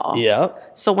basketball. Yeah.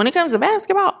 So when it comes to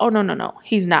basketball, no.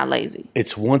 He's not lazy.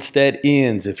 It's once that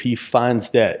ends, if he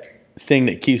finds that thing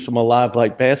that keeps him alive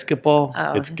like basketball,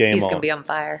 it's game on. He's going to be on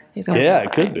fire.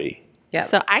 It could be. Yeah.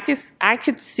 So I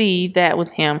could see that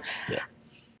with him.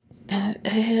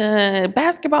 Yeah.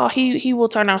 Basketball, he will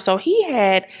turn out. So he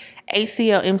had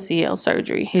ACL, MCL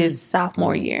surgery his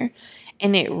sophomore year,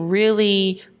 and it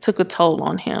really took a toll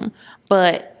on him.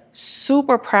 But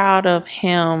super proud of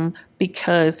him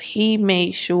because he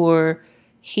made sure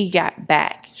he got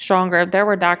back stronger. There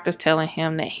were doctors telling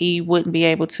him that he wouldn't be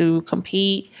able to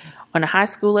compete on a high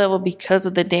school level because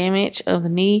of the damage of the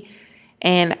knee.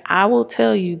 And I will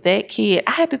tell you, that kid,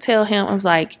 I had to tell him, I was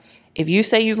like, if you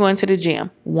say you're going to the gym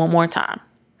one more time,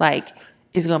 like,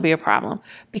 it's going to be a problem.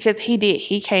 Because he did.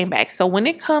 He came back. So when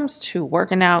it comes to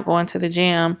working out, going to the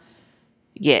gym,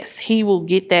 yes, he will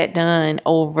get that done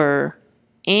over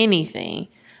anything.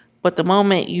 But the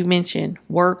moment you mention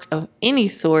work of any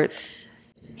sorts,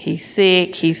 he's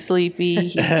sick, he's sleepy,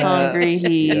 he's hungry,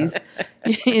 he's,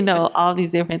 all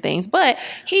these different things. But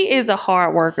he is a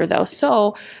hard worker, though.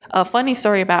 So a funny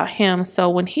story about him. So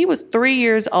when he was 3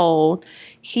 years old,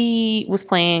 he was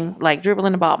playing, like,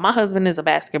 dribbling the ball. My husband is a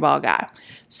basketball guy.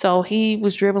 So he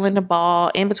was dribbling the ball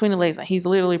in between the legs. And he's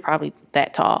literally probably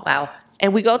that tall. Wow.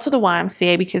 And we go to the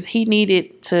YMCA because he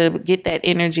needed to get that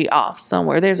energy off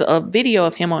somewhere. There's a video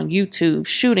of him on YouTube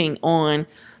shooting on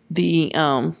the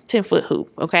 10-foot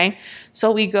hoop, okay? So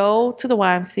we go to the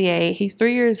YMCA. He's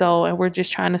 3 years old, and we're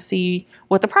just trying to see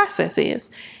what the process is.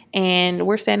 And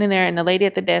we're standing there, and the lady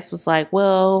at the desk was like,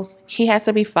 well, he has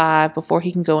to be 5 before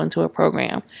he can go into a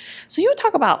program. So you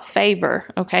talk about favor,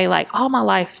 okay? Like, all my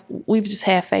life, we've just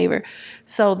had favor.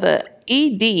 So the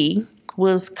ED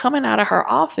was coming out of her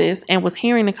office and was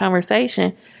hearing the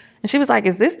conversation. And she was like,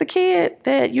 is this the kid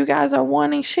that you guys are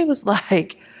wanting? She was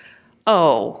like,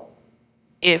 oh,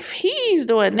 if he's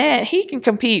doing that, he can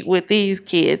compete with these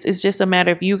kids. It's just a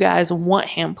matter if you guys want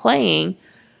him playing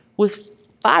with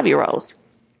 5-year-olds.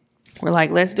 We're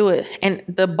like, let's do it. And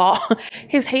the ball,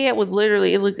 his head was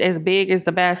literally, it looked as big as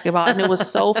the basketball. And it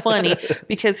was so funny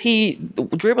because he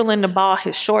dribbling the ball,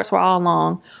 his shorts were all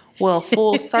long. Well,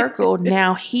 full circle,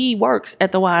 now he works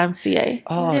at the YMCA.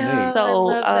 Oh, nice.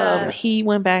 So he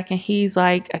went back and he's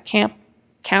like a camp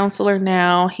counselor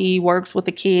now. He works with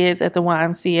the kids at the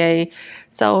YMCA.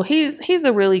 So he's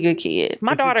a really good kid.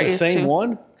 My daughter is too. Same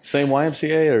one? Same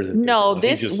YMCA, or is it no?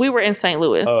 We were in St.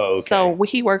 Louis. Oh, okay. So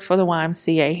he works for the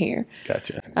YMCA here.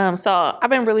 Gotcha. So I've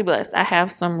been really blessed. I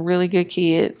have some really good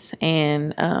kids,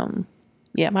 and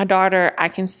my daughter, I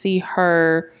can see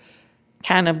her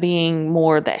kind of being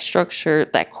more that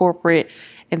structured, that corporate,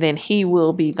 and then he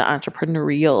will be the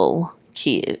entrepreneurial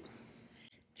kid.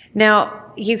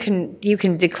 Now, you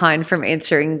can decline from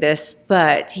answering this,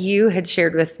 but you had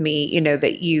shared with me,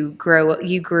 that you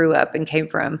grew up and came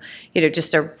from,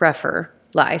 just a rougher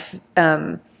life.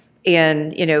 And,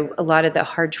 a lot of the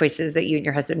hard choices that you and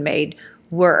your husband made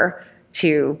were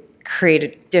to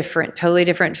create a totally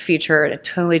different future and a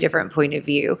totally different point of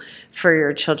view for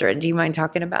your children. Do you mind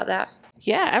talking about that?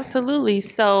 Yeah, absolutely.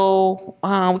 So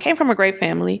we came from a great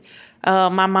family.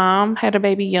 My mom had a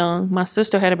baby young. My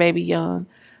sister had a baby young.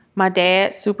 My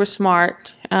dad, super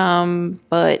smart,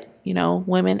 but,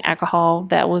 women, alcohol,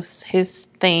 that was his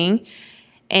thing.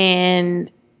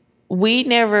 And we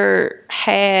never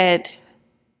had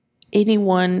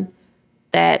anyone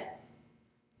that,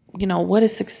 what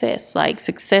is success? Like,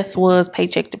 success was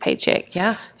paycheck to paycheck.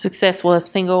 Yeah. Success was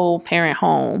single parent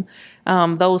home,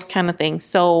 those kind of things.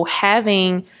 So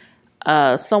having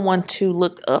someone to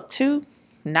look up to.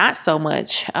 Not so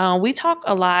much. We talk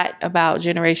a lot about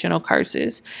generational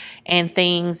curses and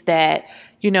things that,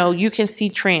 you can see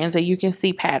trends and you can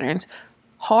see patterns.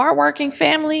 Hardworking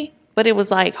family, but it was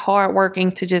like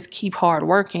hardworking to just keep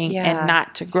hardworking and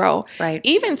not to grow. Right.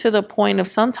 Even to the point of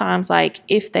sometimes, like,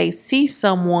 if they see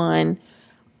someone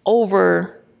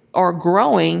over or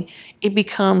growing, it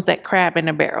becomes that crab in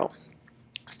a barrel.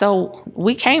 So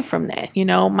we came from that.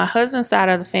 My husband's side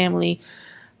of the family,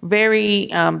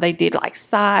 they did like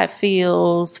side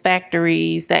fields,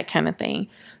 factories, that kind of thing.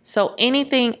 So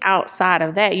anything outside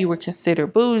of that, you were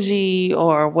considered bougie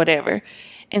or whatever.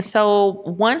 And so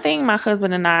one thing my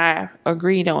husband and I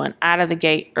agreed on out of the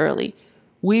gate early,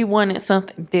 we wanted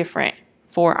something different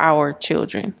for our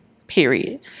children,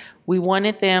 period. We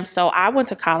wanted them. So I went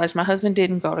to college. My husband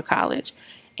didn't go to college.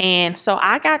 And so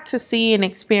I got to see and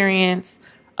experience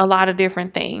a lot of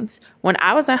different things. When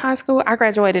I was in high school, I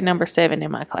graduated number 7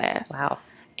 in my class. Wow.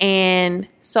 And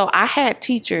so I had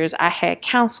teachers, I had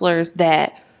counselors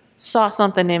that saw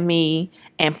something in me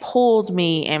and pulled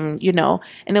me and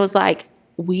it was like,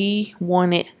 we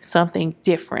wanted something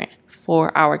different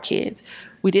for our kids.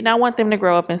 We did not want them to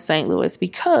grow up in St. Louis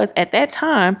because at that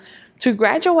time, to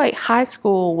graduate high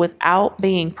school without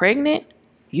being pregnant,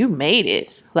 you made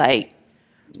it. Like,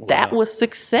 that was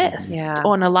success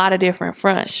on a lot of different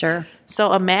fronts. Sure.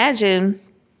 So imagine,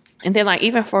 and then like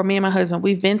even for me and my husband,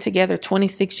 we've been together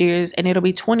 26 years and it'll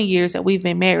be 20 years that we've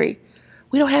been married.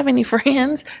 We don't have any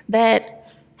friends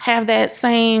that have that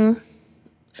same.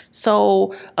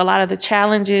 So a lot of the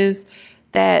challenges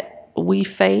that we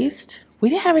faced, we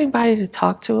didn't have anybody to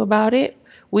talk to about it.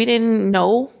 We didn't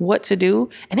know what to do.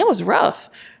 And it was rough,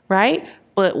 right?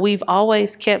 But we've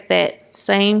always kept that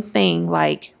same thing.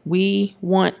 Like, we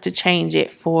want to change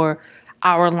it for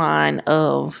our line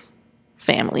of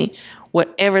family,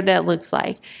 whatever that looks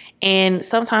like. And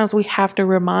sometimes we have to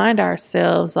remind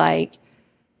ourselves, like,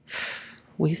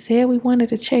 we said we wanted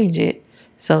to change it.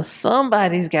 So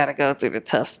somebody's got to go through the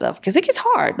tough stuff because it gets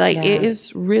hard. Like, it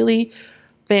has really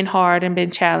been hard and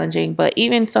been challenging. But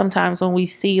even sometimes when we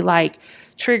see like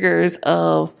triggers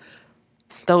of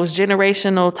those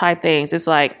generational type things, it's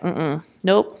like,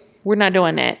 nope, we're not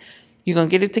doing that. You're going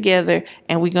to get it together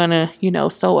and we're going to,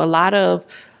 so a lot of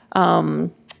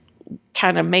kind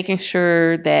of making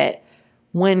sure that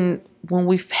when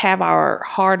we have our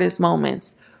hardest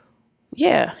moments,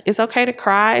 it's okay to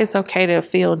cry. It's okay to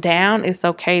feel down. It's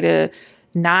okay to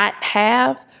not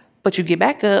have, but you get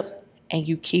back up and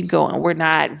you keep going. We're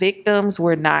not victims.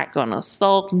 We're not going to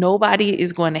sulk. Nobody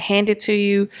is going to hand it to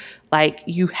you. Like,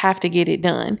 you have to get it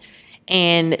done.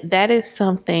 And that is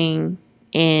something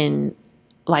on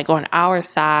our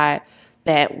side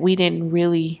that we didn't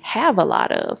really have a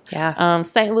lot of. Yeah.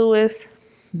 St. Louis,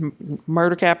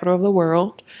 murder capital of the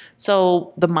world.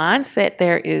 So the mindset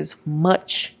there is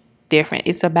much different.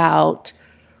 It's about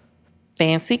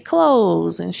fancy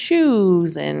clothes and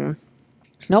shoes, and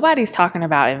nobody's talking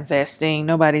about investing.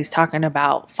 Nobody's talking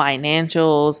about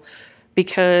financials,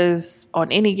 because on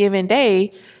any given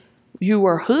day, you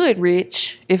were hood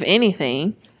rich, if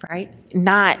anything. Right.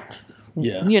 Not,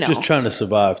 just trying to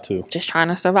survive too. Just trying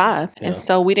to survive. Yeah. And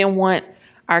so we didn't want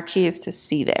our kids to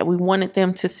see that. We wanted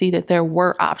them to see that there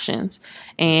were options,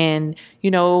 and,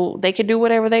 they could do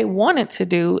whatever they wanted to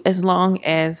do as long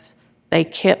as they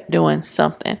kept doing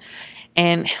something.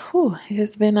 And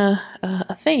it's been a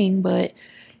thing, but,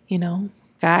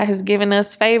 God has given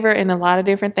us favor in a lot of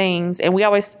different things. And we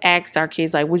always ask our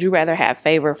kids, like, would you rather have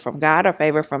favor from God or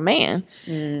favor from man?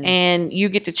 And you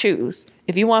get to choose.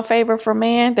 If you want favor from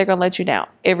man, they're going to let you down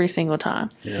every single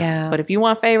time. Yeah. But if you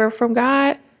want favor from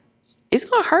God, it's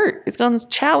going to hurt. It's going to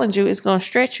challenge you. It's going to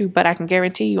stretch you. But I can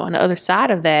guarantee you on the other side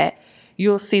of that,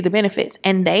 you'll see the benefits.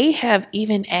 And they have,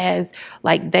 even as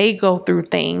like they go through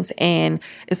things, and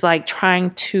it's like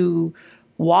trying to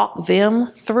walk them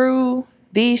through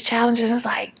these challenges. It's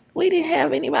like, we didn't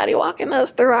have anybody walking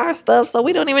us through our stuff, so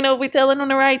we don't even know if we're telling them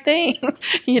the right thing,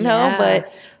 But,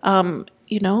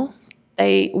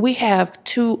 we have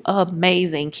 2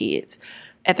 amazing kids.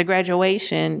 At the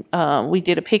graduation, we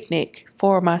did a picnic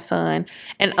for my son,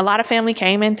 and a lot of family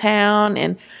came in town,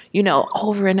 and,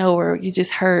 over and over, you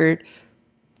just heard,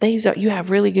 you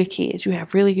have really good kids. You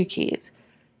have really good kids.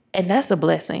 And that's a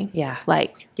blessing. Yeah.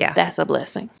 That's a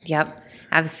blessing. Yep.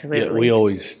 Absolutely. Yeah, we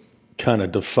always kind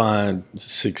of define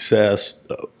success.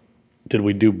 Did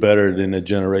we do better than the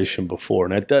generation before?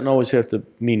 And that doesn't always have to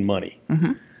mean money.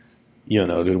 Mm-hmm.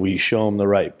 Did we show them the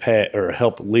right path, or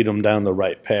help lead them down the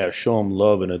right path, show them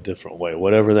love in a different way,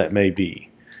 whatever that may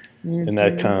be. Mm-hmm. And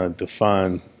that kind of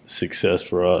defined success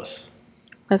for us.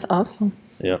 That's awesome.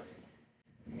 Yeah.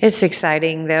 It's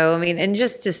exciting though. I mean, and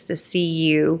just to see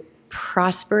you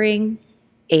prospering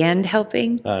and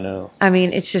helping. I know. I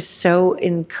mean, it's just so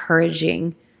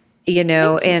encouraging,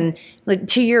 and like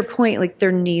to your point, like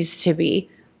there needs to be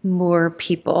more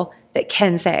people that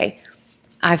can say,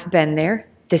 I've been there.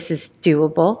 This is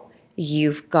doable.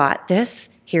 You've got this.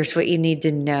 Here's what you need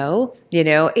to know,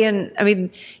 and I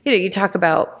mean, you talk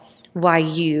about why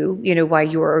your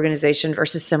organization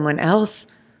versus someone else.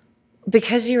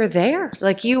 Because you're there,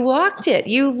 like you walked it,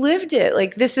 you lived it.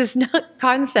 Like this is not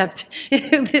concept.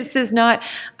 This is not,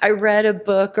 I read a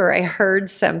book or I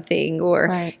heard something or,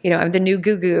 right. I'm the new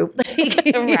goo-goo.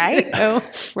 Right.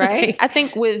 Right. I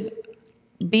think with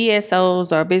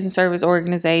BSOs or business service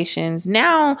organizations,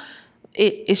 now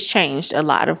it's changed a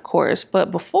lot, of course.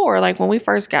 But before, like when we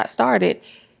first got started,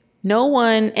 no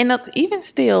one, and even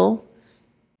still,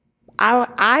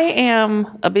 I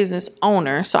am a business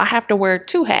owner, so I have to wear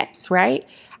two hats, right?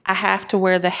 I have to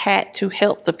wear the hat to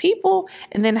help the people,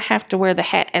 and then I have to wear the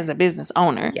hat as a business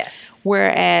owner. Yes.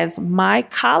 Whereas my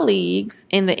colleagues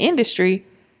in the industry,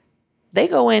 they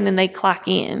go in and they clock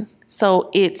in.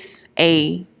 So it's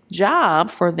a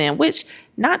job for them, which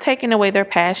not taking away their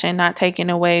passion, not taking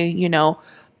away,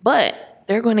 but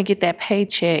they're going to get that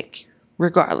paycheck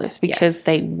regardless because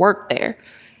they work there.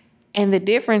 And the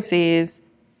difference is,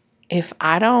 if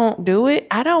I don't do it,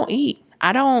 I don't eat.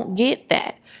 I don't get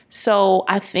that. So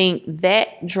I think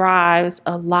that drives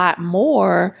a lot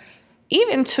more,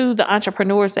 even to the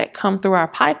entrepreneurs that come through our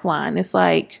pipeline. It's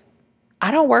like,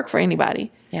 I don't work for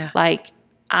anybody. Yeah. Like,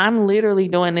 I'm literally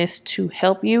doing this to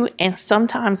help you. And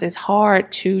sometimes it's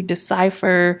hard to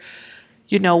decipher,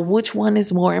 which one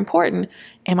is more important.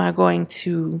 Am I going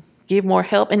to give more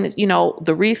help? And,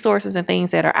 the resources and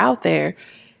things that are out there.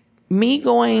 Me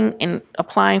going and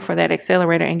applying for that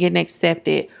accelerator and getting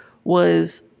accepted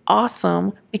was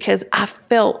awesome because I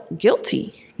felt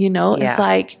guilty. It's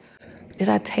like, did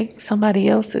I take somebody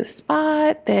else's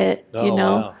spot that,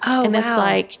 Wow. And it's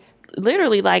like,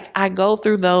 literally, like I go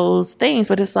through those things,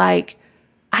 but it's like,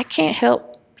 I can't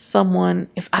help someone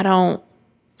if I don't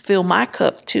fill my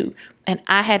cup too. And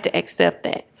I had to accept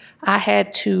that. I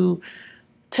had to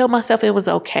tell myself it was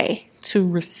okay to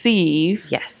receive.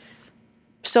 Yes.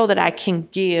 So that I can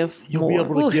give You'll more. be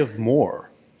able to give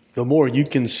more. The more you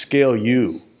can scale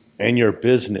you and your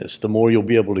business, the more you'll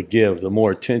be able to give, the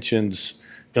more attention's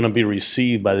going to be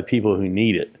received by the people who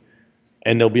need it.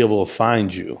 And they'll be able to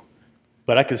find you.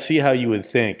 But I could see how you would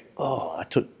think, I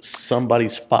took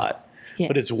somebody's spot. Yes.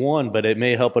 But it's one, but it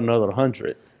may help another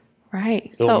 100.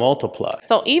 Right. It'll multiply.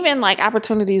 So even like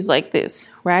opportunities like this,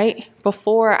 right?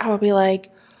 Before I would be like,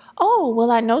 oh, well,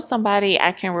 I know somebody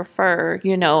I can refer,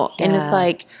 and it's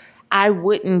like, I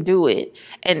wouldn't do it.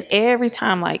 And every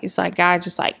time, like, it's like God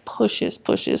just like pushes.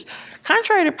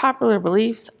 Contrary to popular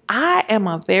beliefs, I am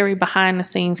a very behind the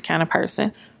scenes kind of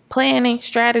person. Planning,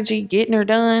 strategy, getting her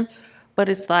done. But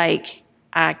it's like,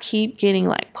 I keep getting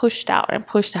like pushed out. And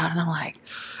I'm like,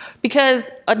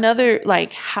 because another,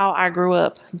 like how I grew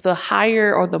up, the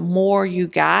higher or the more you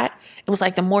got, it was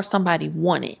like the more somebody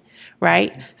wanted.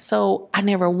 Right. So I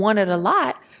never wanted a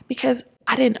lot because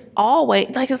I didn't always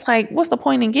it's like, what's the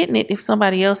point in getting it if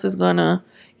somebody else is going to,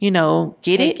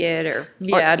 get Take it or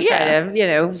try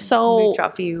to, so mooch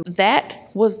off you. That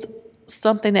was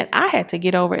something that I had to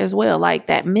get over as well. Like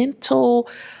that mental,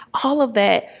 all of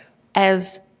that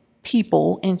as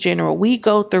people in general, we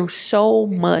go through so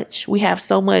much. We have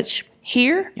so much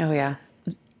here. Oh, yeah.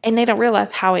 And they don't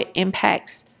realize how it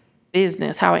impacts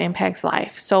business, how it impacts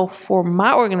life. So for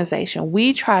my organization,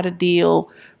 we try to deal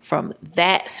from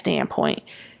that standpoint.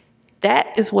 That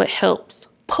is what helps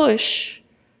push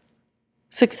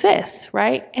success,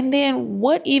 right? And then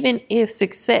what even is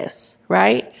success,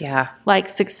 right? Yeah. Like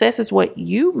success is what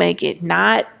you make it,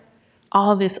 not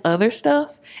all this other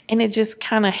stuff. And it just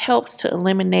kind of helps to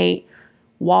eliminate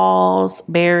walls,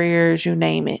 barriers, you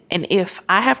name it. And if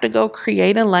I have to go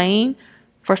create a lane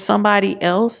for somebody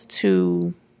else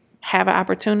to have an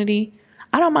opportunity,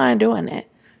 I don't mind doing that,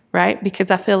 right?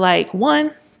 Because I feel like,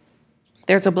 one,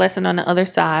 there's a blessing on the other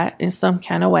side in some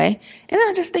kind of way. And then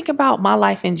I just think about my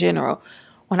life in general.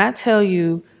 When I tell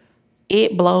you,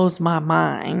 it blows my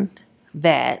mind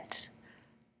that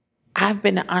I've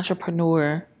been an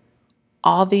entrepreneur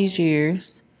all these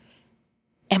years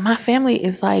and my family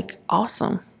is like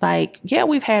awesome. Like, yeah,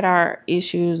 we've had our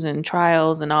issues and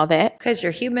trials and all that. Because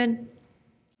you're human.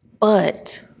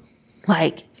 But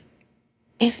like,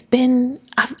 it's been,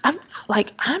 I'm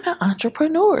an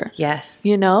entrepreneur. Yes.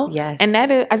 Yes. And that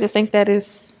is, I just think that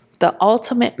is the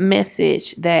ultimate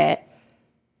message that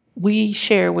we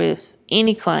share with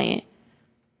any client.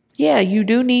 Yeah, you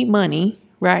do need money,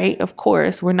 right? Of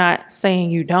course, we're not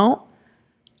saying you don't,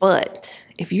 but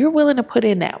if you're willing to put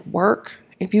in that work,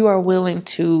 if you are willing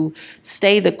to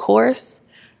stay the course,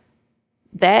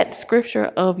 that scripture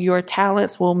of your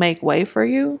talents will make way for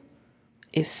you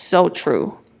is so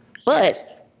true. But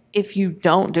if you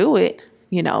don't do it,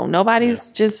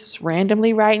 nobody's just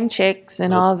randomly writing checks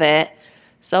and all that.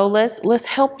 So let's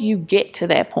help you get to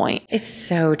that point. It's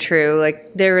so true.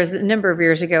 Like there was a number of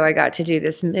years ago, I got to do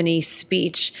this mini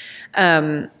speech,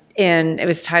 and it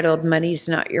was titled "Money's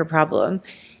Not Your Problem."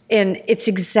 And it's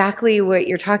exactly what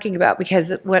you're talking about, because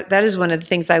that is one of the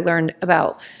things I learned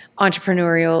about my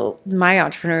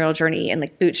entrepreneurial journey and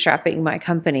like bootstrapping my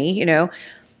company.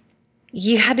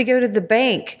 You had to go to the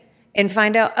bank and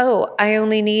find out, oh, I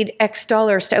only need X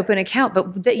dollars to open an account.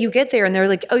 But that you get there and they're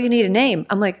like, oh, you need a name.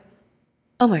 I'm like,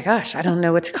 oh my gosh, I don't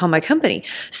know what to call my company.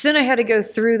 So then I had to go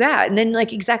through that. And then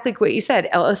like exactly what you said,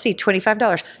 LLC,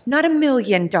 $25, not $1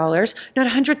 million, not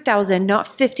 100,000, not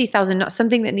 50,000, not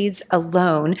something that needs a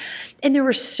loan. And there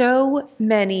were so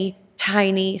many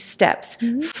tiny steps.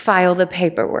 File the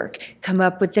paperwork, come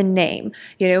up with the name,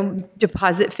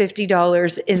 deposit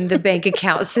 $50 in the bank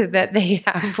account so that they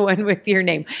have one with your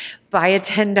name, buy a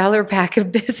 $10 pack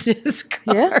of business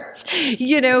cards,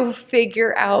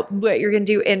 figure out what you're going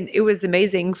to do. And it was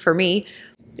amazing for me,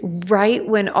 right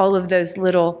when all of those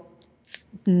little,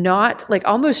 not like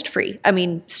almost free,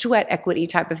 sweat equity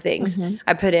type of things,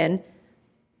 I put in,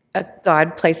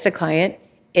 God placed a client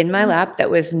in my lap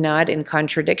that was not in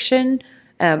contradiction,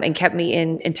 and kept me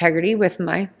in integrity with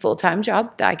my full-time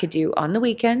job that I could do on the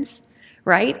weekends,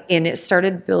 right? And it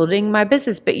started building my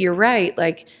business. But you're right,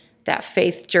 like that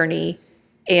faith journey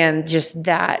and just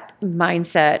that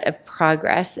mindset of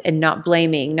progress and not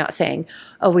blaming, not saying,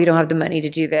 oh, we don't have the money to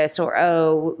do this, or,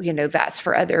 oh, that's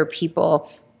for other people.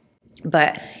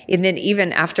 And then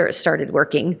even after it started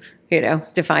working,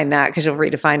 define that, because you'll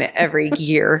redefine it every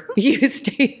year. You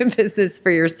stay in business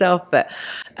for yourself. But,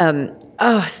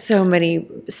 so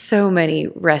many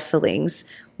wrestlings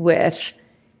with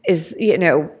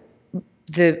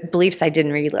the beliefs I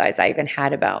didn't realize I even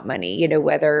had about money,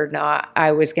 whether or not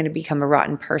I was going to become a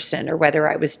rotten person, or whether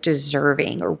I was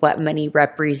deserving, or what money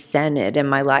represented in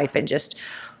my life, and just,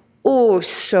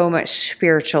 so much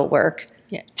spiritual work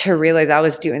to realize I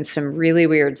was doing some really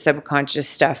weird subconscious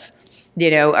stuff,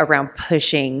 around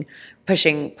pushing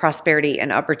prosperity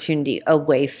and opportunity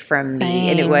away from me.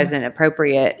 And it wasn't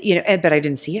appropriate, but I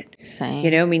didn't see it.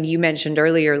 Same. You mentioned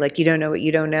earlier, like, you don't know what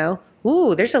you don't know.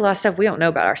 Ooh, there's a lot of stuff we don't know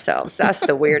about ourselves. That's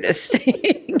the weirdest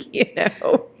thing,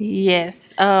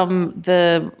 Yes.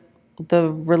 The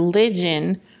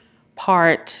religion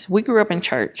part, we grew up in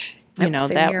church,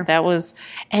 that was,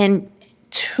 and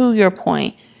to your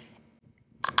point,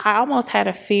 I almost had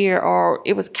a fear, or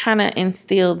it was kind of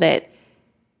instilled, that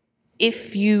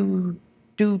if you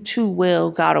do too well,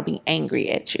 God will be angry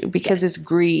at you because it's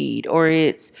greed, or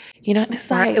it's, it's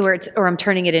like, or I'm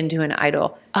turning it into an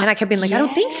idol. And I kept being like, I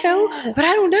don't think so, but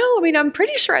I don't know. I'm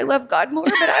pretty sure I love God more,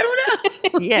 but I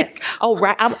don't know. Yes. Oh,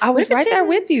 right. I was right there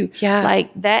with you. Yeah. Like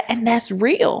that. And that's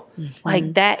real.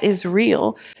 Like that is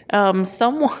real.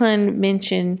 Someone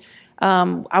mentioned,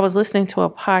 I was listening to a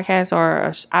podcast,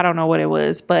 or I don't know what it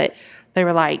was, but they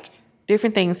were like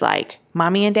different things like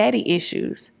mommy and daddy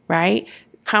issues, right?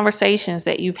 Conversations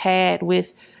that you've had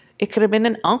with, it could have been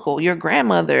an uncle, your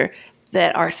grandmother,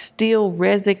 that are still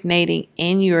resonating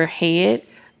in your head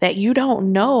that you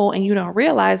don't know and you don't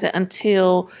realize it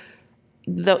until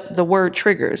the word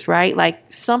triggers, right?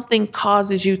 Like something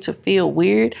causes you to feel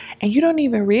weird and you don't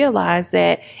even realize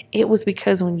that it was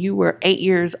because when you were 8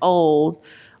 years old,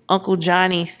 Uncle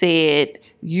Johnny said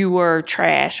you were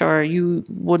trash or you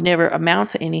would never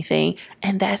amount to anything.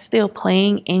 And that's still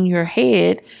playing in your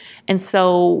head. And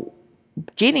so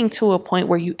getting to a point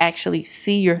where you actually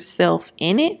see yourself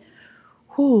in it,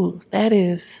 that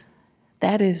is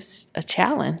a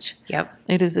challenge. Yep.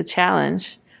 It is a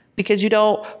challenge. Because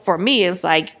for me, it's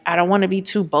like, I don't want to be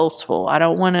too boastful. I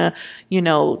don't want to,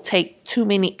 take too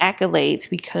many accolades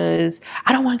because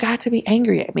I don't want God to be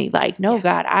angry at me. Like, no,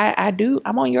 God,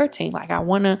 I'm on your team. Like, I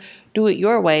want to do it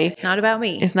your way. It's not about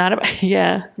me. It's not about,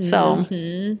 So,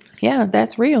 yeah,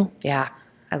 that's real. Yeah,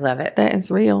 I love it. That is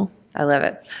real. I love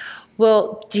it.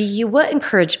 Well, what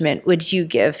encouragement would you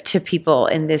give to people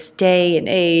in this day and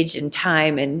age and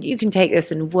time? And you can take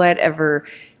this in whatever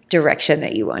direction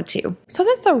that you want to. So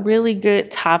that's a really good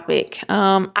topic.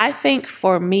 I think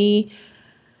for me,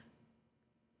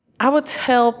 I would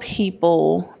tell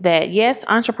people that yes,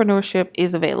 entrepreneurship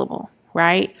is available,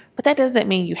 right? But that doesn't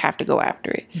mean you have to go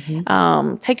after it.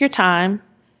 Mm-hmm. Take your time,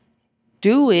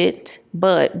 do it,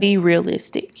 but be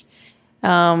realistic.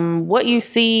 What you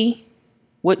see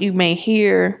what you may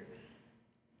hear,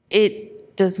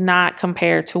 it does not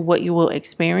compare to what you will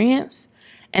experience.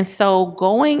 And so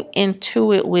going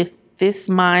into it with this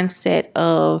mindset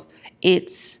of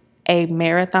it's a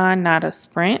marathon, not a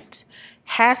sprint,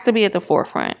 has to be at the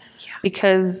forefront,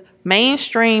 because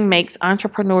mainstream makes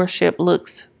entrepreneurship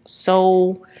looks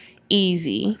so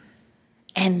easy,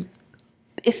 and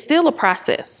it's still a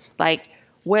process. Like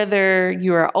whether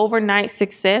you're an overnight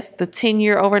success, the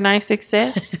 10-year overnight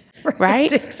success,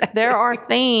 right? Exactly. There are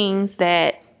things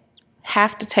that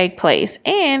have to take place,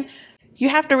 and you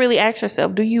have to really ask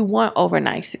yourself, do you want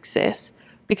overnight success?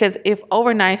 Because if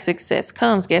overnight success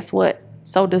comes, guess what?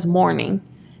 So does morning.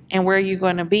 And where are you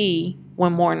going to be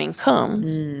when morning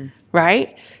comes,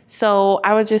 right? So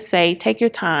I would just say, take your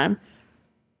time,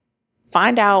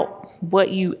 find out what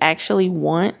you actually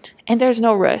want. And there's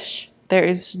no rush. There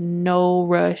is no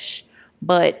rush,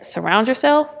 but surround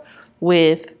yourself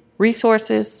with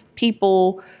resources,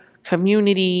 people,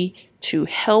 community to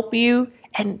help you,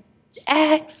 and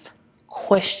ask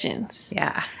questions.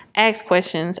 Yeah. Ask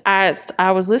questions. I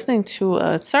was listening to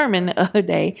a sermon the other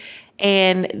day,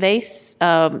 and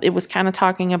it was kind of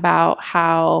talking about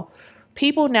how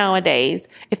people nowadays,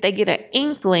 if they get an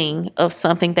inkling of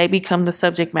something, they become the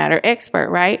subject matter expert,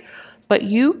 right? But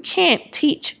you can't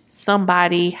teach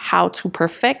somebody how to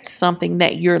perfect something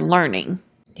that you're learning.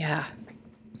 Yeah.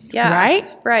 Yeah.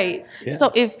 Right? Right. Yeah. So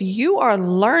if you are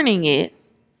learning it,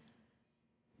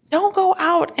 don't go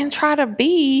out and try to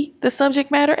be the subject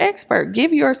matter expert.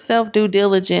 Give yourself due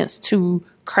diligence to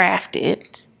craft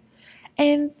it,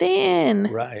 and then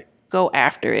go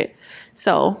after it.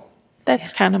 So that's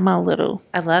kind of my little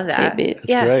I love that. tidbit.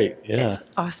 That's great. Yeah. It's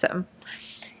awesome.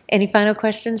 Any final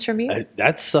questions from you?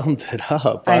 That summed it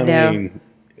up. I know. mean,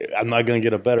 I'm not going to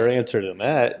get a better answer than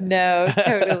that. No,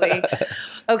 totally.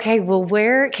 Okay, well,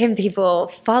 where can people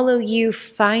follow you,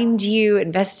 find you,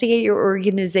 investigate your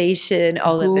organization,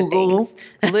 all of the things?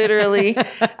 Literally.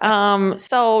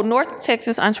 So North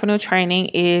Texas Entrepreneur Training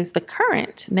is the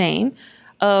current name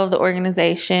of the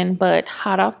organization, but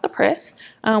hot off the press,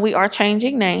 we are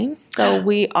changing names. So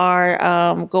we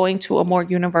are going to a more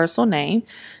universal name.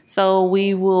 So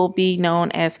we will be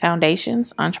known as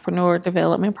Foundations Entrepreneur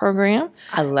Development Program.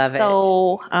 I love it.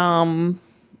 So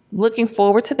looking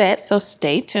forward to that. So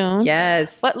stay tuned.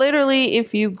 Yes. But literally,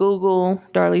 if you Google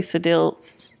Darlisa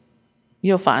Diltz,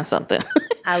 you'll find something.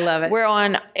 I love it. We're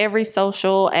on every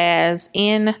social as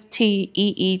NTEETC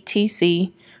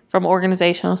from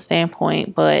organizational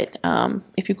standpoint. But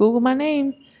if you Google my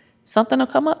name, something will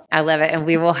come up. I love it. And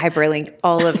we will hyperlink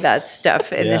all of that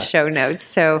stuff in the show notes.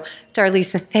 So,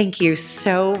 Darlisa, thank you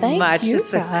so much. You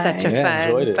this was such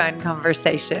a fun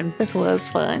conversation. This was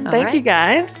fun. All Thank right. you,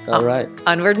 guys. All right.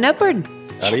 Onward and upward.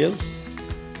 Adios.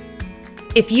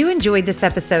 If you enjoyed this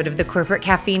episode of the Corporate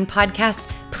Caffeine podcast,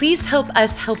 please help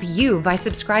us help you by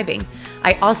subscribing.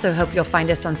 I also hope you'll find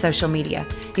us on social media.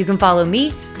 You can follow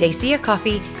me, Dacia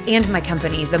Coffee, and my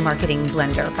company, The Marketing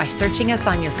Blender, by searching us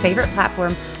on your favorite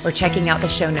platform or checking out the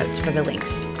show notes for the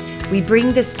links. We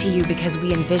bring this to you because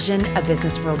we envision a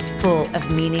business world full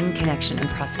of meaning, connection, and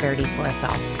prosperity for us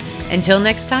all. Until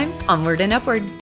next time, onward and upward.